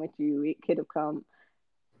 I'm with you. It could have come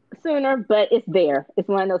sooner, but it's there. It's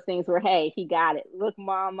one of those things where, hey, he got it. Look,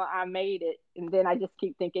 mama, I made it. And then I just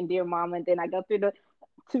keep thinking, dear mama, and then I go through the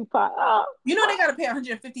Tupac. Oh, You know they oh. got to pay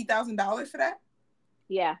 $150,000 for that.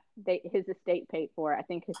 Yeah, his estate paid for it. I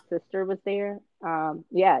think his sister was there.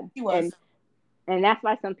 Yeah, He and was. and that's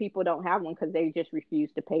why some people don't have one because they just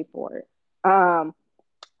refuse to pay for it. Um,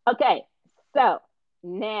 okay, so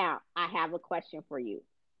now I have a question for you.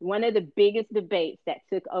 One of the biggest debates that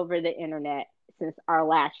took over the internet since our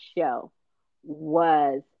last show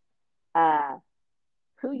was uh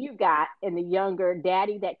who you got in the younger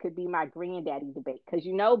daddy that could be my granddaddy debate. Because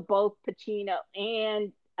both Pacino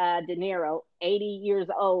and De Niro, 80 years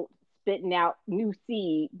old, spitting out new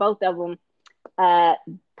seed. Both of them. Uh,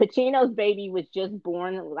 Pacino's baby was just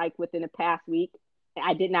born like within the past week.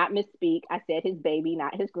 I did not misspeak. I said his baby,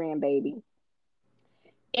 not his grandbaby.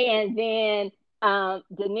 And then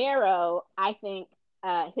De Niro, I think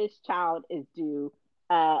his child is due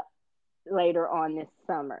uh, later on this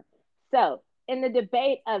summer. So, in the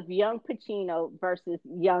debate of young Pacino versus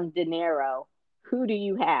young De Niro, who do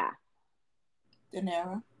you have? De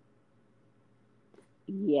Niro.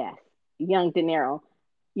 Yes, young De Niro.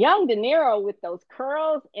 Young De Niro with those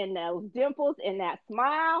curls and those dimples and that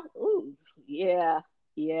smile. Ooh, yeah,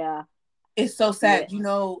 yeah, It's so yeah. sad.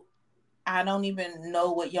 I don't even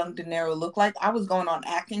know what young De Niro looked like. I was going on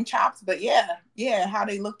acting chops, but yeah, how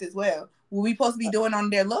they looked as well. Were we supposed to be doing on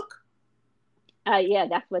their look? Yeah,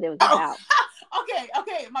 that's what it was Oh, about.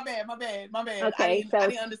 okay. My bad. Okay, I so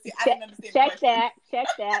didn't understand. I check didn't understand the check question. that, check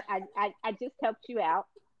that. I just helped you out.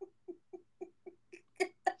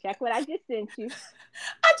 Check what I just sent you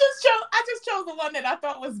I just chose the one that I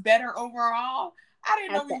thought was better overall. I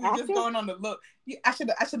didn't as know we the were just actor. going on the look. I should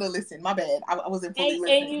have listened. My bad. I wasn't fully And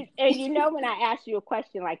listening. you when I ask you a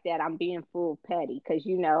question like that, I'm being full petty because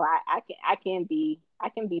I can be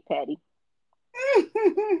petty.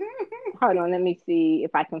 Hold on, let me see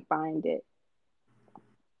if I can find it.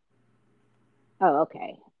 Oh,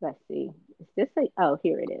 okay. Let's see. Is this a? Oh,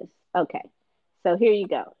 here it is. Okay, so here you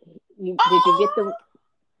go. Did you get the? Oh,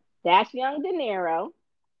 That's young De Niro.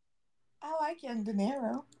 I like young De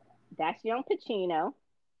Niro. That's young Pacino.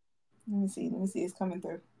 Let me see. Let me see. It's coming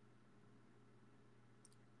through.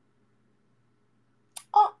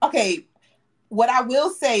 Oh, okay. What I will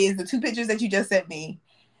say is the two pictures that you just sent me,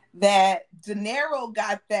 that De Niro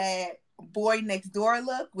got that boy next door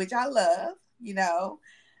look, which I love,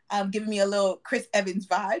 giving me a little Chris Evans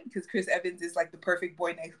vibe because Chris Evans is like the perfect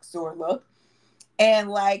boy next door look. And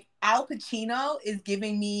like Al Pacino is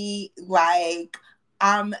giving me like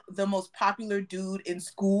I'm the most popular dude in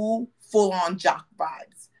school, full on jock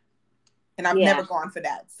vibes. And I've never Yeah. gone for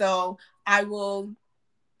that. So I will,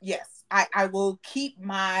 yes, I will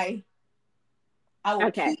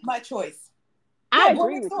Okay. keep my choice. Yeah, I boy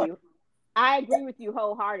agree next with door. you. I agree with you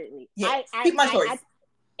wholeheartedly. Yes, keep my I choice.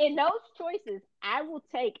 in those choices, I will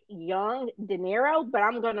take young De Niro, but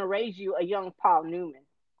I'm gonna raise you a young Paul Newman.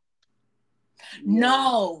 Yeah.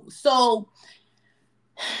 No, so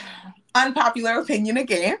unpopular opinion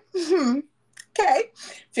again. Okay.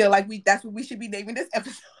 Feel like that's what we should be naming this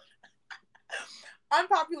episode.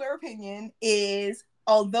 Unpopular opinion is,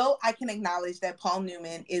 although I can acknowledge that Paul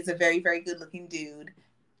Newman is a very, very good looking dude,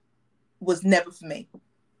 was never for me.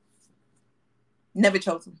 Never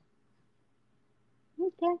chose him.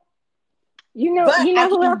 Okay. But You I know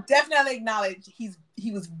who else? can definitely acknowledge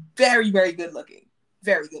he was very, very good looking.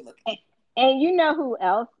 Very good looking. And you know who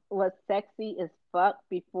else was sexy as fuck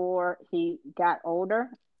before he got older?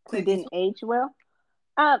 Who Clint didn't Eastwood. age well?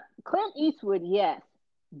 Clint Eastwood, yes,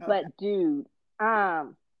 Okay. but dude,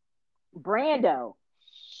 Brando,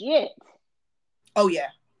 shit, Oh yeah.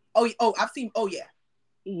 Oh, I've seen. Oh yeah.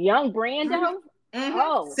 young Mhm. Brando, Mhm.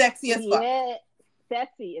 oh Sexy as fuck. yeah,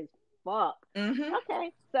 sexy as fuck. Mhm.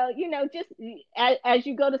 Okay, so just as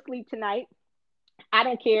you go to sleep tonight, I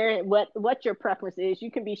don't care what your preference is.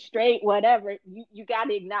 You can be straight, whatever. You got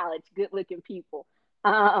to acknowledge good looking people.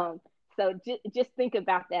 Um, so just think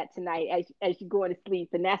about that tonight as you go to sleep,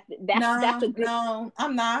 and that's No, a good. no,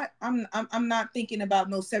 I'm not. I'm not thinking about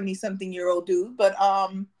no 70-something-year-old dude. But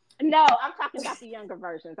No, I'm talking about the younger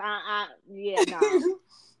versions. Yeah, no.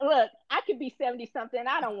 Look, I could be 70 something.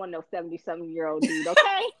 I don't want no 70-something-year-old dude.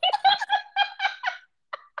 Okay.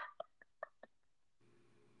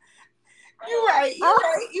 you're right. You're Oh,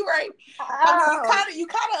 right. You're right. I mean, oh, you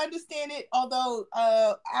kind of understand it. Although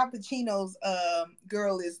Al Pacino's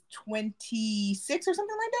girl is 26 or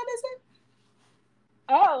something like that, is it?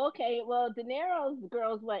 oh, okay. Well, De Niro's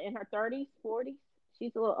girl's what, in her 30s, 40s?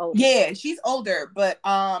 She's a little older. Yeah, she's older, but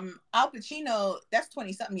Al Pacino, that's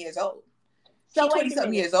 20 something years old. He So 20 wait a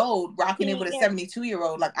something minute. years old, rocking it with a He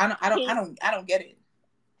 72-year-old. Like he I don't get it.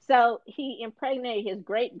 So he impregnated his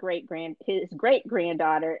great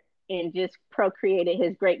granddaughter and just procreated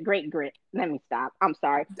his great great. Let me stop. I'm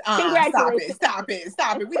sorry. Stop it, Congratulations. stop it,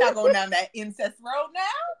 stop it. We're not going down that incest road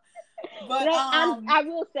now. But I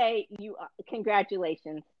will say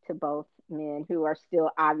congratulations to both men who are still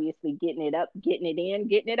obviously getting it up, getting it in,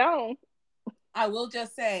 getting it on. I will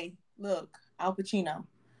just say, look, Al Pacino,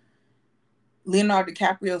 Leonardo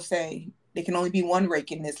DiCaprio say there can only be one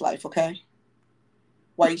rake in this life, okay?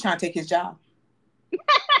 Why are you trying to take his job?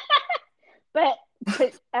 But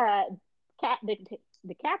Cap,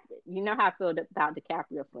 DiCaprio, you know how I feel about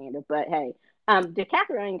DiCaprio slander, but hey,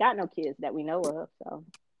 DiCaprio ain't got no kids that we know of, so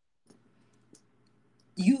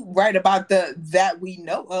You right about the that we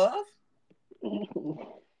know of.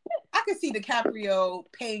 I could see DiCaprio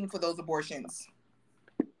paying for those abortions.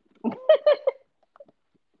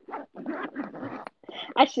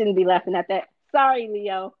 I shouldn't be laughing at that. Sorry,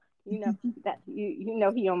 Leo. You know that you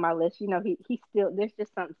know he on my list. You know he still there's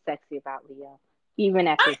just something sexy about Leo, even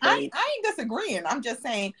at this age. I ain't disagreeing. I'm just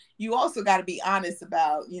saying you also got to be honest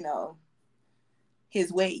about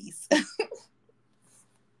his ways.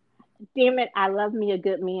 Damn it, I love me a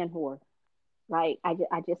good man whore. Like I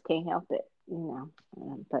just can't help it,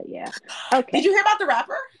 But yeah, Did okay. you hear about the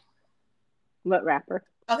rapper? What rapper?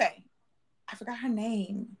 Okay, I forgot her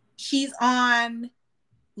name. She's on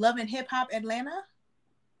Love and Hip Hop Atlanta,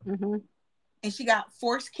 Mm-hmm. and she got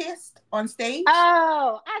force kissed on stage.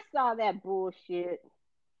 Oh, I saw that bullshit.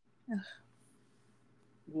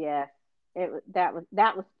 Yeah, that was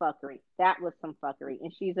fuckery. That was some fuckery,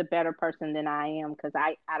 and she's a better person than I am because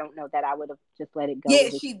I don't know that I would have just let it go Yeah,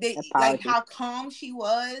 with his they like apology how calm she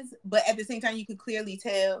was, but at the same time, you could clearly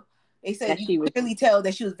tell. They said that you she could was. clearly tell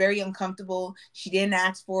that she was very uncomfortable. She didn't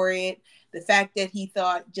ask for it. The fact that he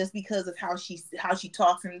thought just because of how she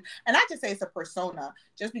talks, and I just say it's a persona,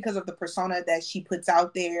 just because of the persona that she puts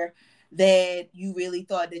out there, that you really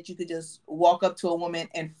thought that you could just walk up to a woman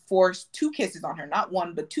and force two kisses on her, not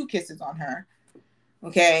one but two kisses on her,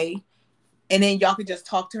 okay? And then y'all could just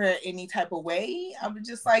talk to her any type of way. I was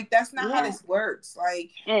just like, that's not how Yeah, this works. Like,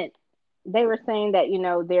 and they were saying that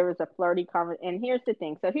there was a flirty conversation. And here's the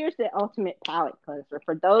thing. So here's the ultimate palate cleanser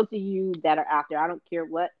for those of you that are out there. I don't care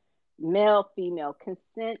what male, female,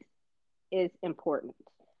 consent is important.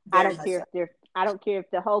 I very don't much care so. if there. I don't care if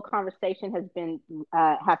the whole conversation has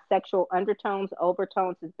sexual undertones,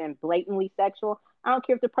 overtones, has been blatantly sexual. I don't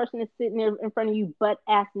care if the person is sitting there in front of you butt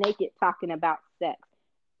ass naked talking about sex.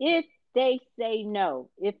 If they say no,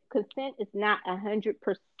 if consent is not 100%,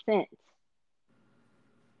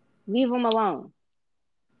 leave them alone.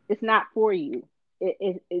 It's not for you.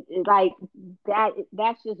 Like that.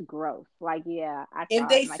 That's just gross. Like, yeah, I If saw it.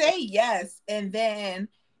 they I'm like, say yes and then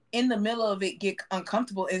in the middle of it get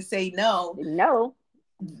uncomfortable and say no, no,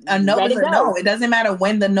 a no let is it a no. go. It doesn't matter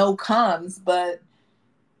when the no comes, but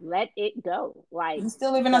Let it go. Like, we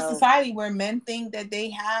still live in a so society where men think that they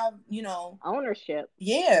have, ownership.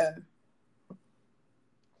 yeah.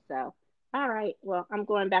 So, all right. Well, I'm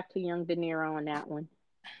going back to young De Niro on that one.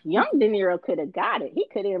 Young De Niro could have got it. He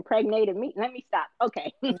could have impregnated me. Let me stop.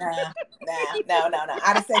 Okay. Nah, no.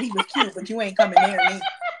 I'd have said he was cute, but you ain't coming near me.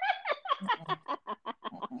 Mm-mm,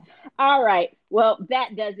 mm-mm. All right. Well,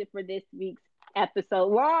 that does it for this week's episode.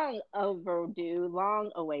 Long overdue,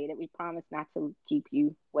 long awaited. We promise not to keep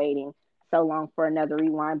you waiting so long for another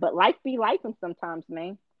rewind, but life be life and sometimes,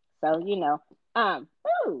 man. So, um,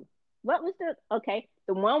 ooh, what was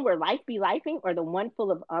the one where life be lifing or the one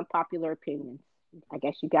full of unpopular opinions? I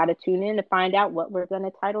guess you got to tune in to find out what we're going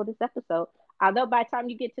to title this episode. Although by the time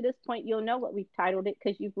you get to this point, you'll know what we've titled it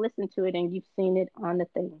because you've listened to it and you've seen it on the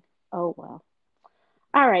thing. Oh, well.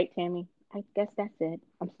 All right, Tammy. I guess that's it.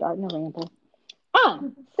 I'm starting to ramble.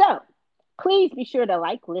 So please be sure to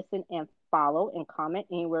like, listen, and follow and comment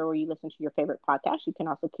anywhere where you listen to your favorite podcast. You can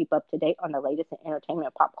also keep up to date on the latest in entertainment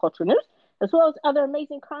and pop culture news, as well as other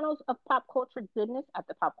amazing kernels of pop culture goodness at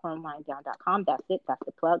the popcornwinedown.com. That's it. That's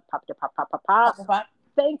the plug. Pop, pop, pop, pop, pop. Pop, pop.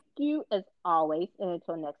 Thank you as always. And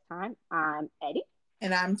until next time, I'm Eddie.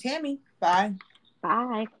 And I'm Tammy. Bye.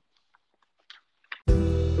 Bye.